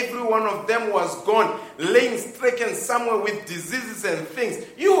every one of them was gone, laying stricken somewhere with diseases and things.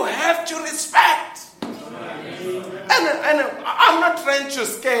 You have to respect. And I'm not trying to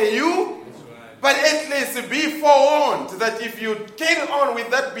scare you. But at least be forewarned that if you carry on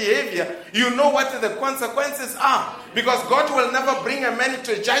with that behavior, you know what the consequences are. Because God will never bring a man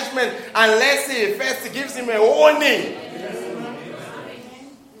to judgment unless he first gives him a warning.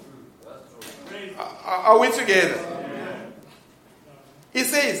 Are we together? He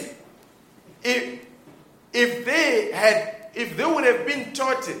says, if they would have been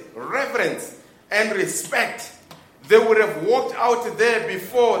taught reverence and respect, they would have walked out there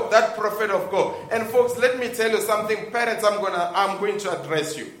before that prophet of God. And folks, let me tell you something. Parents, I'm going to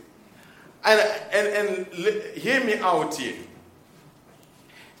address you. And hear me out here.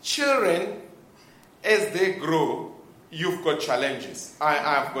 Children, as they grow, you've got challenges.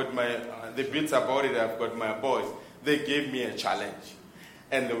 I've got the bits about it, I've got my boys. They gave me a challenge.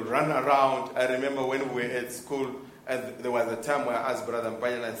 And they would run around. I remember when we were at school, and there was a time where I asked Brother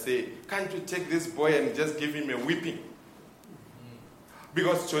Mpanyana and say, can't you take this boy and just give him a whipping?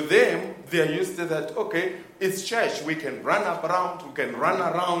 Because to them, they are used to that, okay, it's church. We can run around.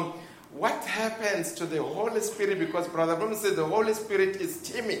 What happens to the Holy Spirit? Because Brother Brown said the Holy Spirit is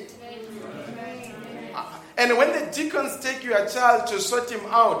timid. And when the deacons take your child to sort him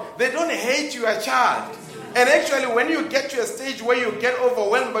out, they don't hate your child. And actually, when you get to a stage where you get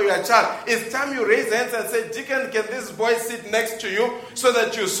overwhelmed by your child, it's time you raise hands and say, Deacon, can this boy sit next to you so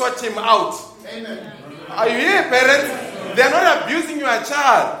that you sort him out? Amen. Are you here, parents? They're not abusing your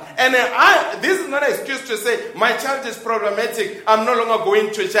child. And this is not an excuse to say, my child is problematic, I'm no longer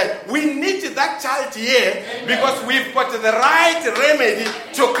going to church. We need that child here because we've got the right remedy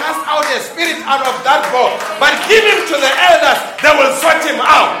to cast out a spirit out of that boy. But give him to the elders, they will sort him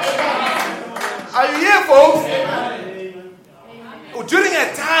out. Are you here, folks? During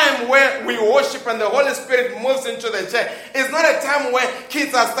a time where we worship and the Holy Spirit moves into the church, it's not a time where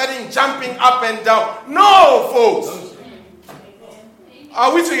kids are starting jumping up and down. No, folks.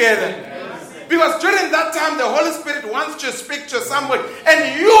 Are we together? Because during that time, the Holy Spirit wants to speak to somebody.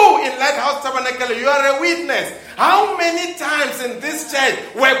 And you in Lighthouse Tabernacle, you are a witness. How many times in this church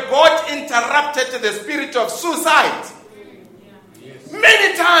where God interrupted the spirit of suicide?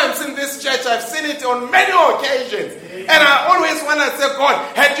 Many times in this church, I've seen it on many occasions. And I always want to say, God,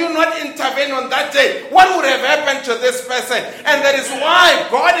 had you not intervened on that day, what would have happened to this person? And that is why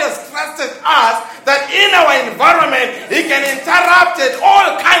God has trusted us that in our environment, He can interrupt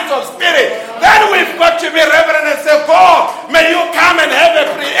all kinds of spirit. Then we've got to be reverent and say, God, may you come and have a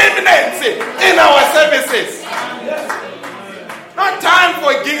preeminence in our services. Not time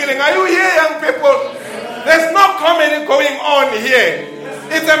for giggling. Are you here, young people? There's no comedy going on here.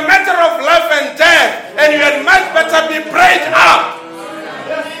 It's a matter of life and death, and you had much better be prayed up.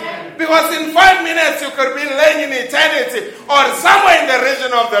 Because in 5 minutes you could be laying in eternity or somewhere in the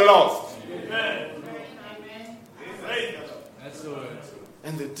region of the lost.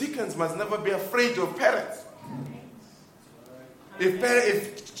 And the deacons must never be afraid of parents.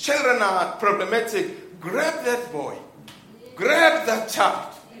 If children are problematic, grab that boy, grab that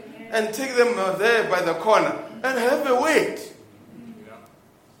child, and take them there by the corner and have a wait.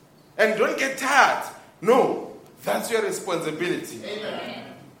 And don't get tired. No, that's your responsibility. Amen.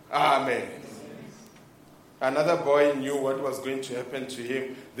 Amen. Another boy knew what was going to happen to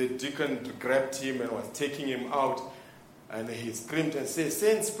him. The deacon grabbed him and was taking him out. And he screamed and said,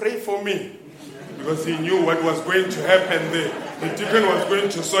 Saints, pray for me. Because he knew what was going to happen there. The deacon was going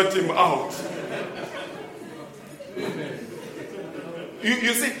to sort him out.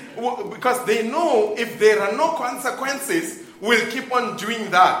 You see, because they know if there are no consequences, we'll keep on doing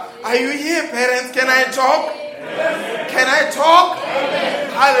that. Are you here, parents? Can I talk? Yes. Can I talk?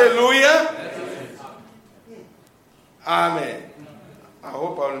 Yes. Hallelujah. Amen. I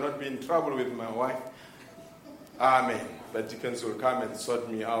hope I will not be in trouble with my wife. Amen. But deacons will come and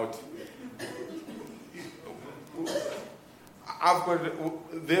sort me out.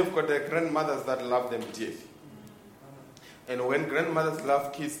 They've got their grandmothers that love them dearly. And when grandmothers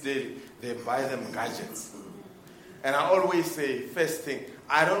love kids dearly, they buy them gadgets. And I always say, first thing,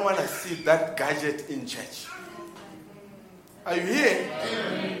 I don't want to see that gadget in church. Are you here?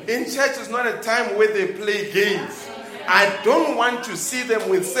 In church is not a time where they play games. I don't want to see them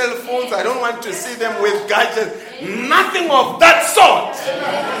with cell phones. I don't want to see them with gadgets. Nothing of that sort.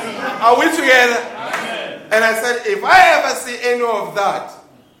 Are we together? And I said, if I ever see any of that,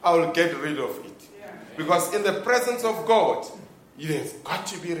 I will get rid of it. Because in the presence of God, there's got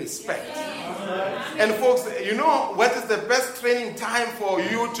to be respect. And folks, you know what is the best training time for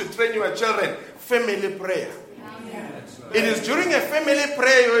you to train your children? Family prayer. It is during a family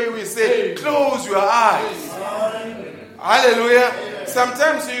prayer where we say, close your eyes. Hallelujah.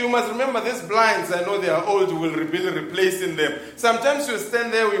 Sometimes you must remember these blinds, I know they are old, we'll be replacing them. Sometimes you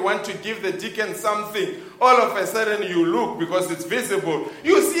stand there, we want to give the deacon something. All of a sudden you look because it's visible.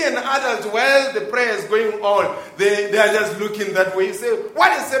 You see an adult while the prayer is going on. They are just looking that way. You say,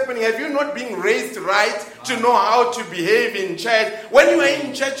 what is happening? Have you not been raised right to know how to behave in church? When you are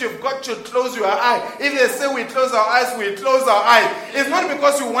in church, you've got to close your eye. If they say we close our eyes, we close our eyes. It's not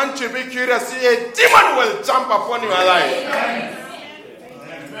because you want to be curious. A demon will jump upon your life. Amen.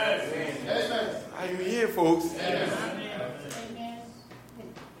 Are you here, folks? Amen.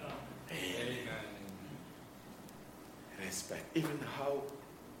 Respect. Even how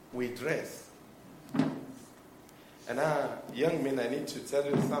we dress. And young men, I need to tell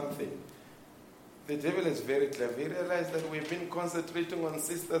you something. The devil is very clever. He realized that we've been concentrating on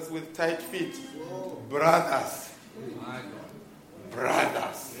sisters with tight feet. Brothers.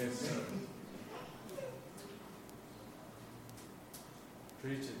 Brothers. Yes.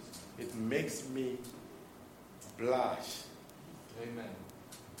 Preach it. It makes me blush. Amen.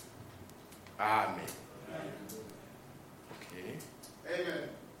 Amen. Okay. Amen.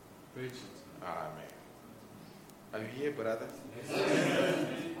 Preach it. Amen. Are you here, brother?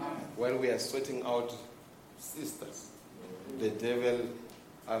 While we are sorting out sisters, the devil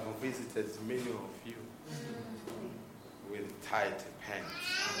have visited many of you with tight pants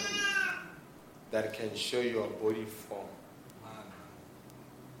that can show your body form.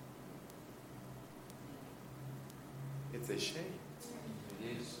 It's a shame.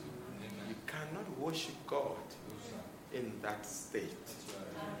 It is. You cannot worship God in that state.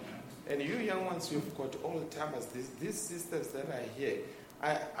 And you young ones, you've got all timers. These sisters that are here,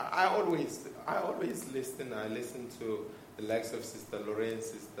 I always listen. I listen to the likes of Sister Lorraine,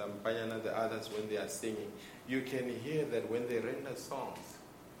 Sister Mpanyana, the others when they are singing. You can hear that when they render songs,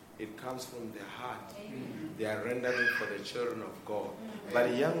 it comes from their heart. They are rendering for the children of God.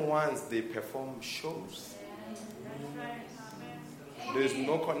 But young ones, they perform shows. There is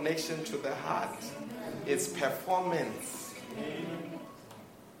no connection to the heart. It's performance.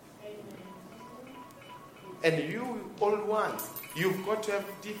 And you old ones, you've got to have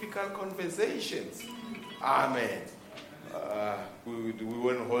difficult conversations. Amen. We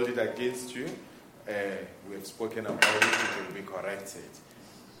won't hold it against you. We have spoken about it. It will be corrected.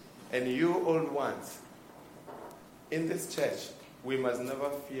 And you old ones, in this church, we must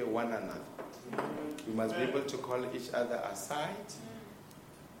never fear one another. We must be able to call each other aside.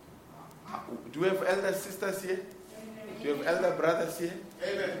 Do we have elder sisters here? Do you have elder brothers here?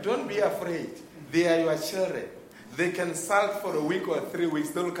 Amen. Don't be afraid. They are your children. They can sulk for a week or 3 weeks.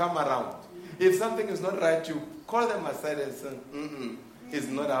 They'll come around. If something is not right, you call them aside and say, it's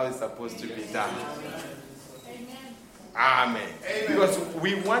not how it's supposed to be done. Amen. Amen. Because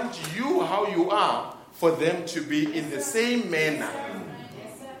we want you how you are for them to be in the same manner.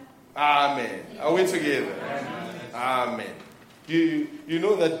 Amen. Are we together? Amen. You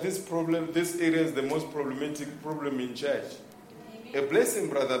know that this area is the most problematic problem in church. A blessing,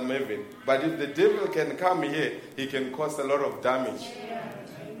 Brother Melvin. But if the devil can come here, he can cause a lot of damage.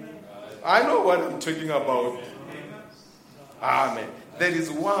 I know what I'm talking about. Amen. That is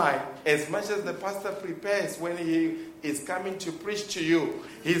why, as much as the pastor prepares when he is coming to preach to you,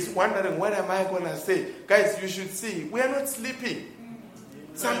 he's wondering, what am I going to say? Guys, you should see, we are not sleeping.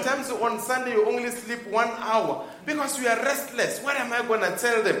 Sometimes on Sunday you only sleep 1 hour because we are restless. What am I going to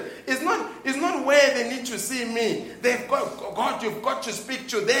tell them? It's not where they need to see me. They've got God. You've got to speak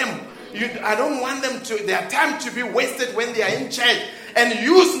to them. I don't want them to their time to be wasted when they are in church. And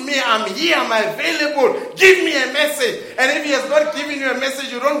use me. I'm here. I'm available. Give me a message. And if he has not given you a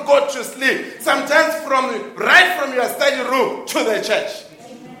message, you don't go to sleep. Sometimes right from your study room to the church.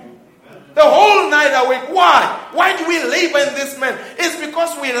 The whole night awake. Why? Why do we labor in this man? It's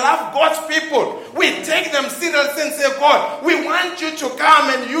because we love God's people. We take them seriously and say, God, we want you to come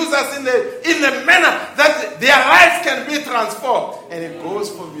and use us in the manner that their lives can be transformed. And it goes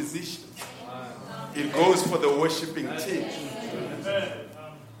for musicians. It goes for the worshiping team.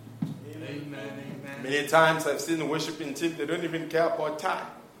 Many times I've seen the worshiping team, they don't even care about time.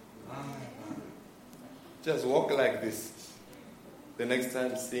 Just walk like this. The next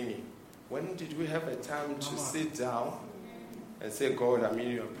time singing. When did we have a time to sit down and say, God, I'm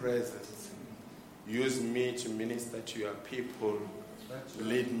in your presence. Use me to minister to your people.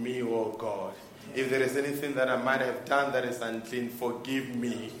 Lead me, oh God. If there is anything that I might have done that is unclean, forgive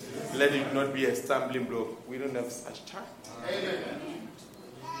me. Let it not be a stumbling block. We don't have such time. Amen.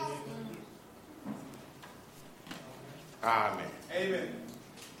 Amen. Amen.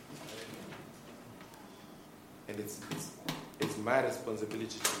 And it's my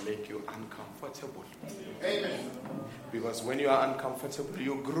responsibility to make you uncomfortable. Amen. Because when you are uncomfortable,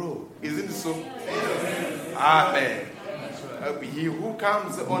 you grow. Isn't it so? Amen. He who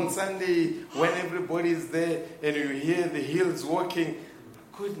comes on Sunday when everybody is there and you hear the hills walking,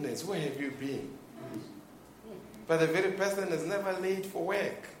 goodness, where have you been? But the very person is never late for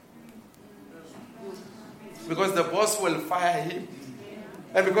work. Because the boss will fire him.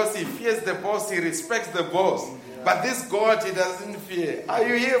 And because he fears the boss, he respects the boss. But this God, he doesn't fear. Are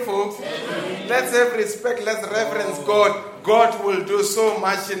you here, folks? Let's have respect. Let's reverence God. God will do so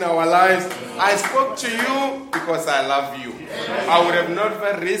much in our lives. I spoke to you because I love you. I would have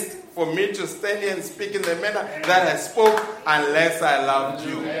never risked for me to stand here and speak in the manner that I spoke unless I loved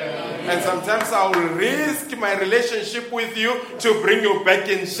you. And sometimes I will risk my relationship with you to bring you back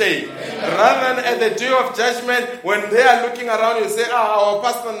in shape. Rather than at the day of judgment, when they are looking around, you say, our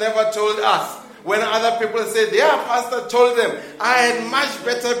pastor never told us. When other people say, their pastor told them, I had much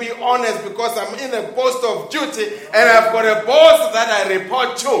better be honest because I'm in a post of duty and I've got a boss that I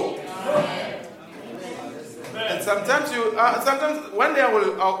report to. And sometimes one day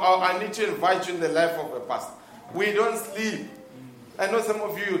I need to invite you in the life of a pastor. We don't sleep. I know some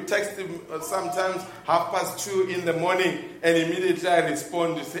of you text him sometimes 2:30 in the morning and immediately I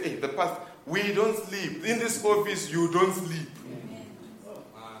respond. You say, hey, the pastor, we don't sleep. In this office, you don't sleep.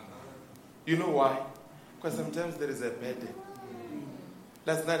 You know why? Because sometimes there is a burden.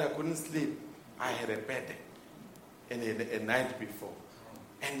 Last night I couldn't sleep. I had a burden. And a night before.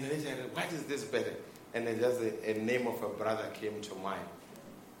 And later I said, what is this burden? And then just a name of a brother came to mind.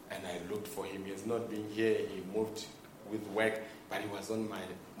 And I looked for him. He has not been here. He moved with work. But he was on my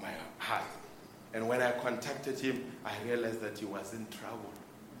heart. And when I contacted him, I realized that he was in trouble.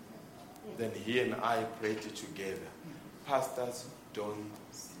 Then he and I prayed together. Pastors don't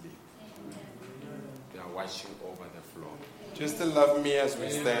sleep. They are watching over the floor. Do you still love me as we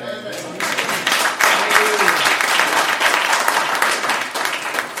stand?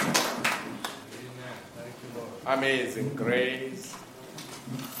 Amazing grace.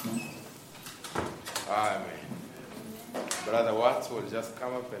 Amen. Brother Watts will just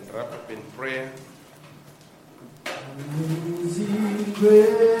come up and wrap up in prayer. Amazing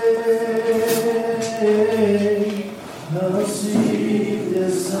grace, how sweet the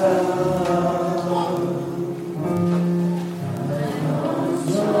sound,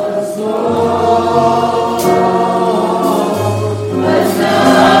 just lost, but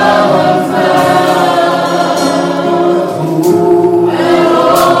now I'm found, and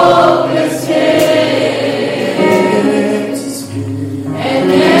hopeless case,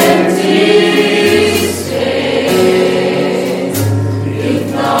 an empty space, if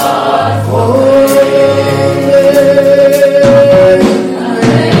not for amazing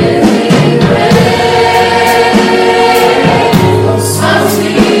grace.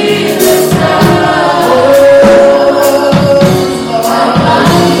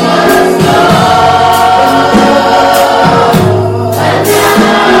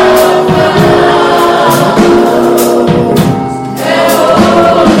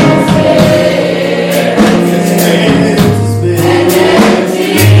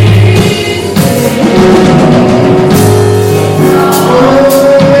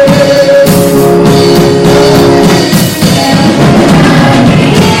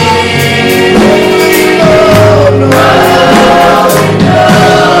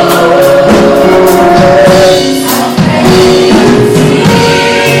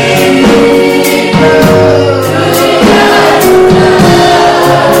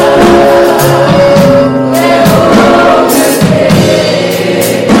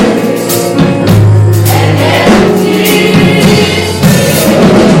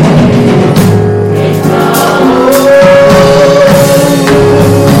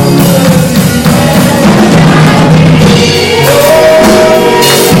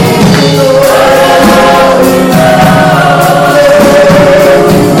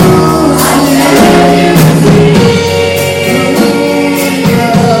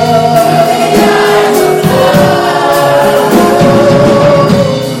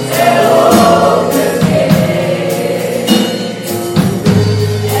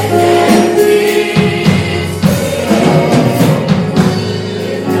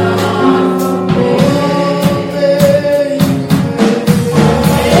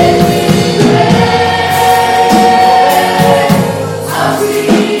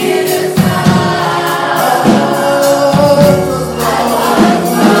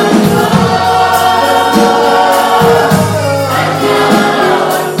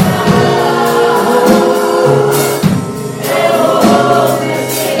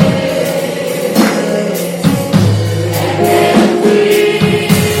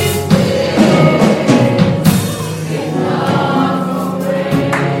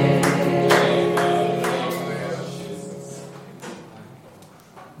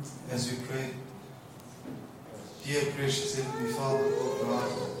 as we pray. Dear precious Heavenly Father, Lord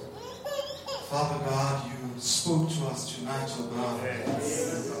God, Father God, you spoke to us tonight, oh God.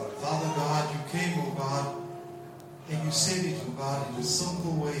 Father God, you came, oh God, and you said it, oh God, in a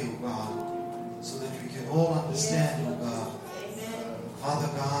simple way, oh God, so that we can all understand, oh God. Father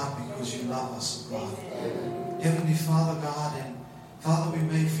God, because you love us, oh God. Heavenly Father God, and Father, we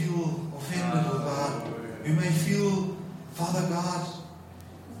may feel offended, oh God. We may feel, Father God,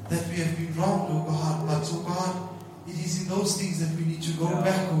 that we have been wronged, oh God, but, oh God, it is in those things that we need to go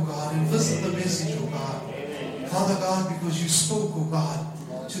back, oh God, and listen to the message, oh God. Father God, because you spoke, oh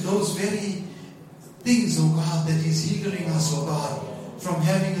God, to those very things, oh God, that is hindering us, oh God, from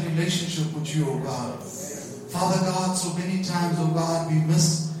having a relationship with you, oh God. Father God, so many times, oh God, we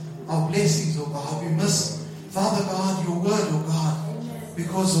miss our blessings, oh God. We miss, Father God, your word, oh God,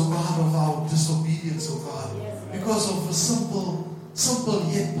 because, oh God, of our disobedience, oh God. Because of a simple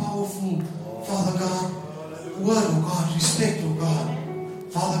yet powerful, Father God, word, oh God, respect, oh God.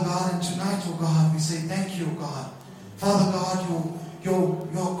 Father God, and tonight, oh God, we say thank you, oh God. Father God, your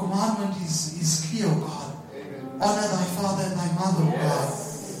commandment is clear, oh God. Honor thy father and thy mother, oh God.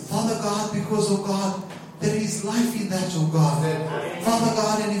 Father God, because, oh God, there is life in that, oh God. Father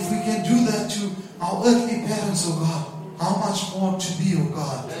God, and if we can do that to our earthly parents, oh God, how much more to be, oh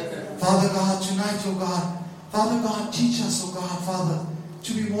God. Father God, tonight, oh God, Father God, teach us, oh God, Father,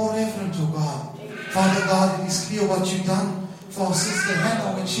 to be more reverent, oh God. Father God, it is clear what you've done for our sister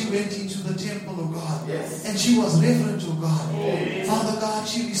Hannah when she went into the temple, oh God. Yes. And she was reverent, oh God. Yes. Father God,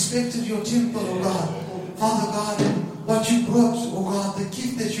 she respected your temple, oh God. Father God, and what you brought, oh God, the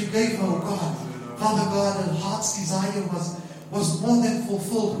gift that you gave her, oh God. Father God, her heart's desire was more than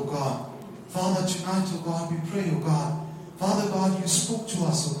fulfilled, oh God. Father, tonight, oh God, we pray, oh God. Father God, you spoke to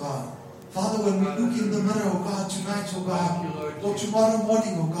us, oh God. Father, when we look in the mirror, oh God, tonight, oh God, or tomorrow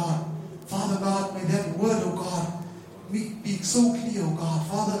morning, oh God, Father God, may that word, oh God, be so clear, oh God,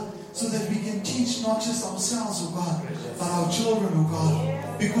 Father, so that we can teach not just ourselves, oh God, but our children, oh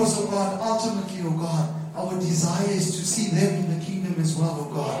God. Because, oh God, ultimately, oh God, our desire is to see them in the kingdom as well,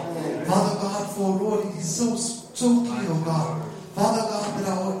 oh God. Father God, for Lord, it is so clear, oh God. Father God, that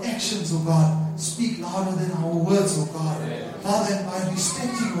our actions, oh God, speak louder than our words, oh God. Father, and by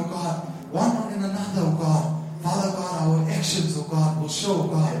respecting, oh God, one in another, oh God, Father God, our actions, oh God, will show, oh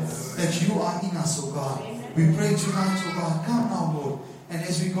God, that you are in us, oh God. We pray tonight, oh God, come now, Lord. And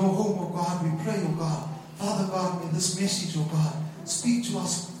as we go home, oh God, we pray, oh God, Father God, may this message, oh God, speak to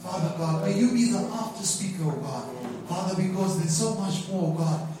us, Father God. May you be the after speaker, oh God. Father, because there's so much more, oh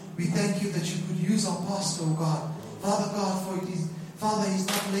God. We thank you that you could use our pastor, oh God. Father God, for it is, Father, he's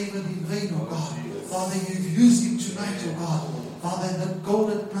not labored in vain, oh God. Father, you've used him tonight, oh God. Father, the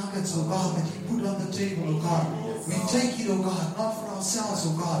golden nuggets, oh God, that he put on the table, oh God. We take it, oh God, not for ourselves,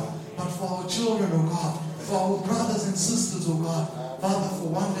 oh God, but for our children, oh God. For our brothers and sisters, oh God. Father, for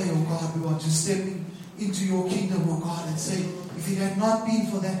one day, oh God, we want to step into your kingdom, oh God, and say, if it had not been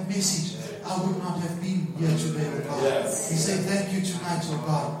for that message, I would not have been here today, oh God. Yes. We say thank you tonight, oh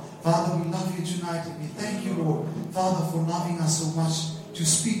God. Father, we love you tonight, and we thank you, Lord, Father, for loving us so much to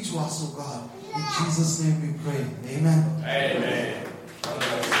speak to us, oh God. In Jesus' name we pray. Amen. Amen.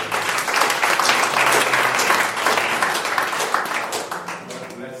 God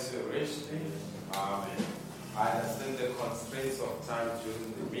bless you richly. Amen. I understand the constraints of time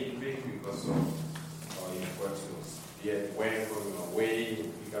during the midweek because of you've got to be at work or away, you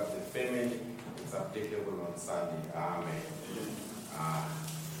pick up the family. It's applicable on Sunday. Amen.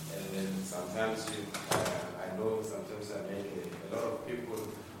 And then sometimes I know sometimes I make a lot of people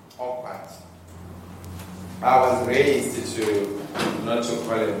awkward. I was raised to not to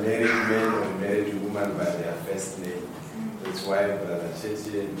call a married man or a married woman by their first name. That's why Brother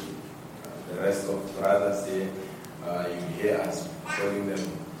Chechi and the rest of brothers here, you hear us calling them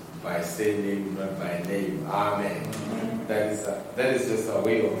by surname, not by name. Amen. That is just a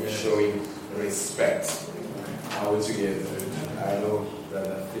way of showing respect. Are we together? I know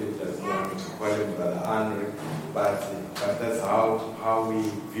Brother Philip doesn't want me to call him Brother Henry, but that's how we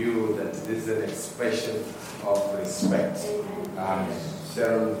view that this is an expression of respect.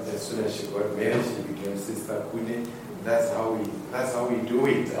 Sharon, as soon as she got married, she became Sister Kuni. That's how we do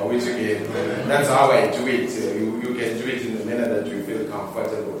it. Are we together? That's how I do it. You can do it in the manner that you feel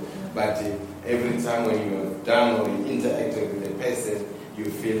comfortable. But every time when you have done or you interacted with a person, you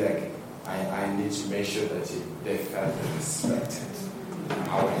feel like I need to make sure that they felt respected.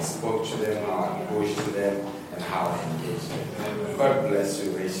 How I spoke to them, how I approached to them, and how I engaged them. God bless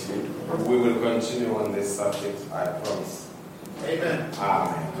you richly. We will continue on this subject, I promise. Amen.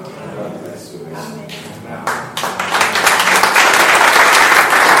 Amen. God bless you richly. Amen.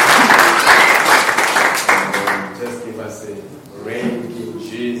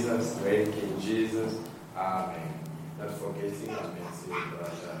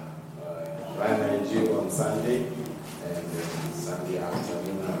 brother Rana Iju on Sunday, and Sunday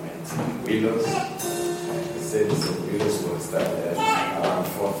afternoon I'm at Willows. The service of Willows will start at around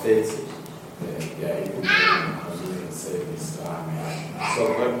 4:30. They are able to continue the service. Amen. So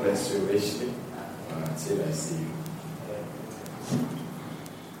God bless you richly. Until I see you.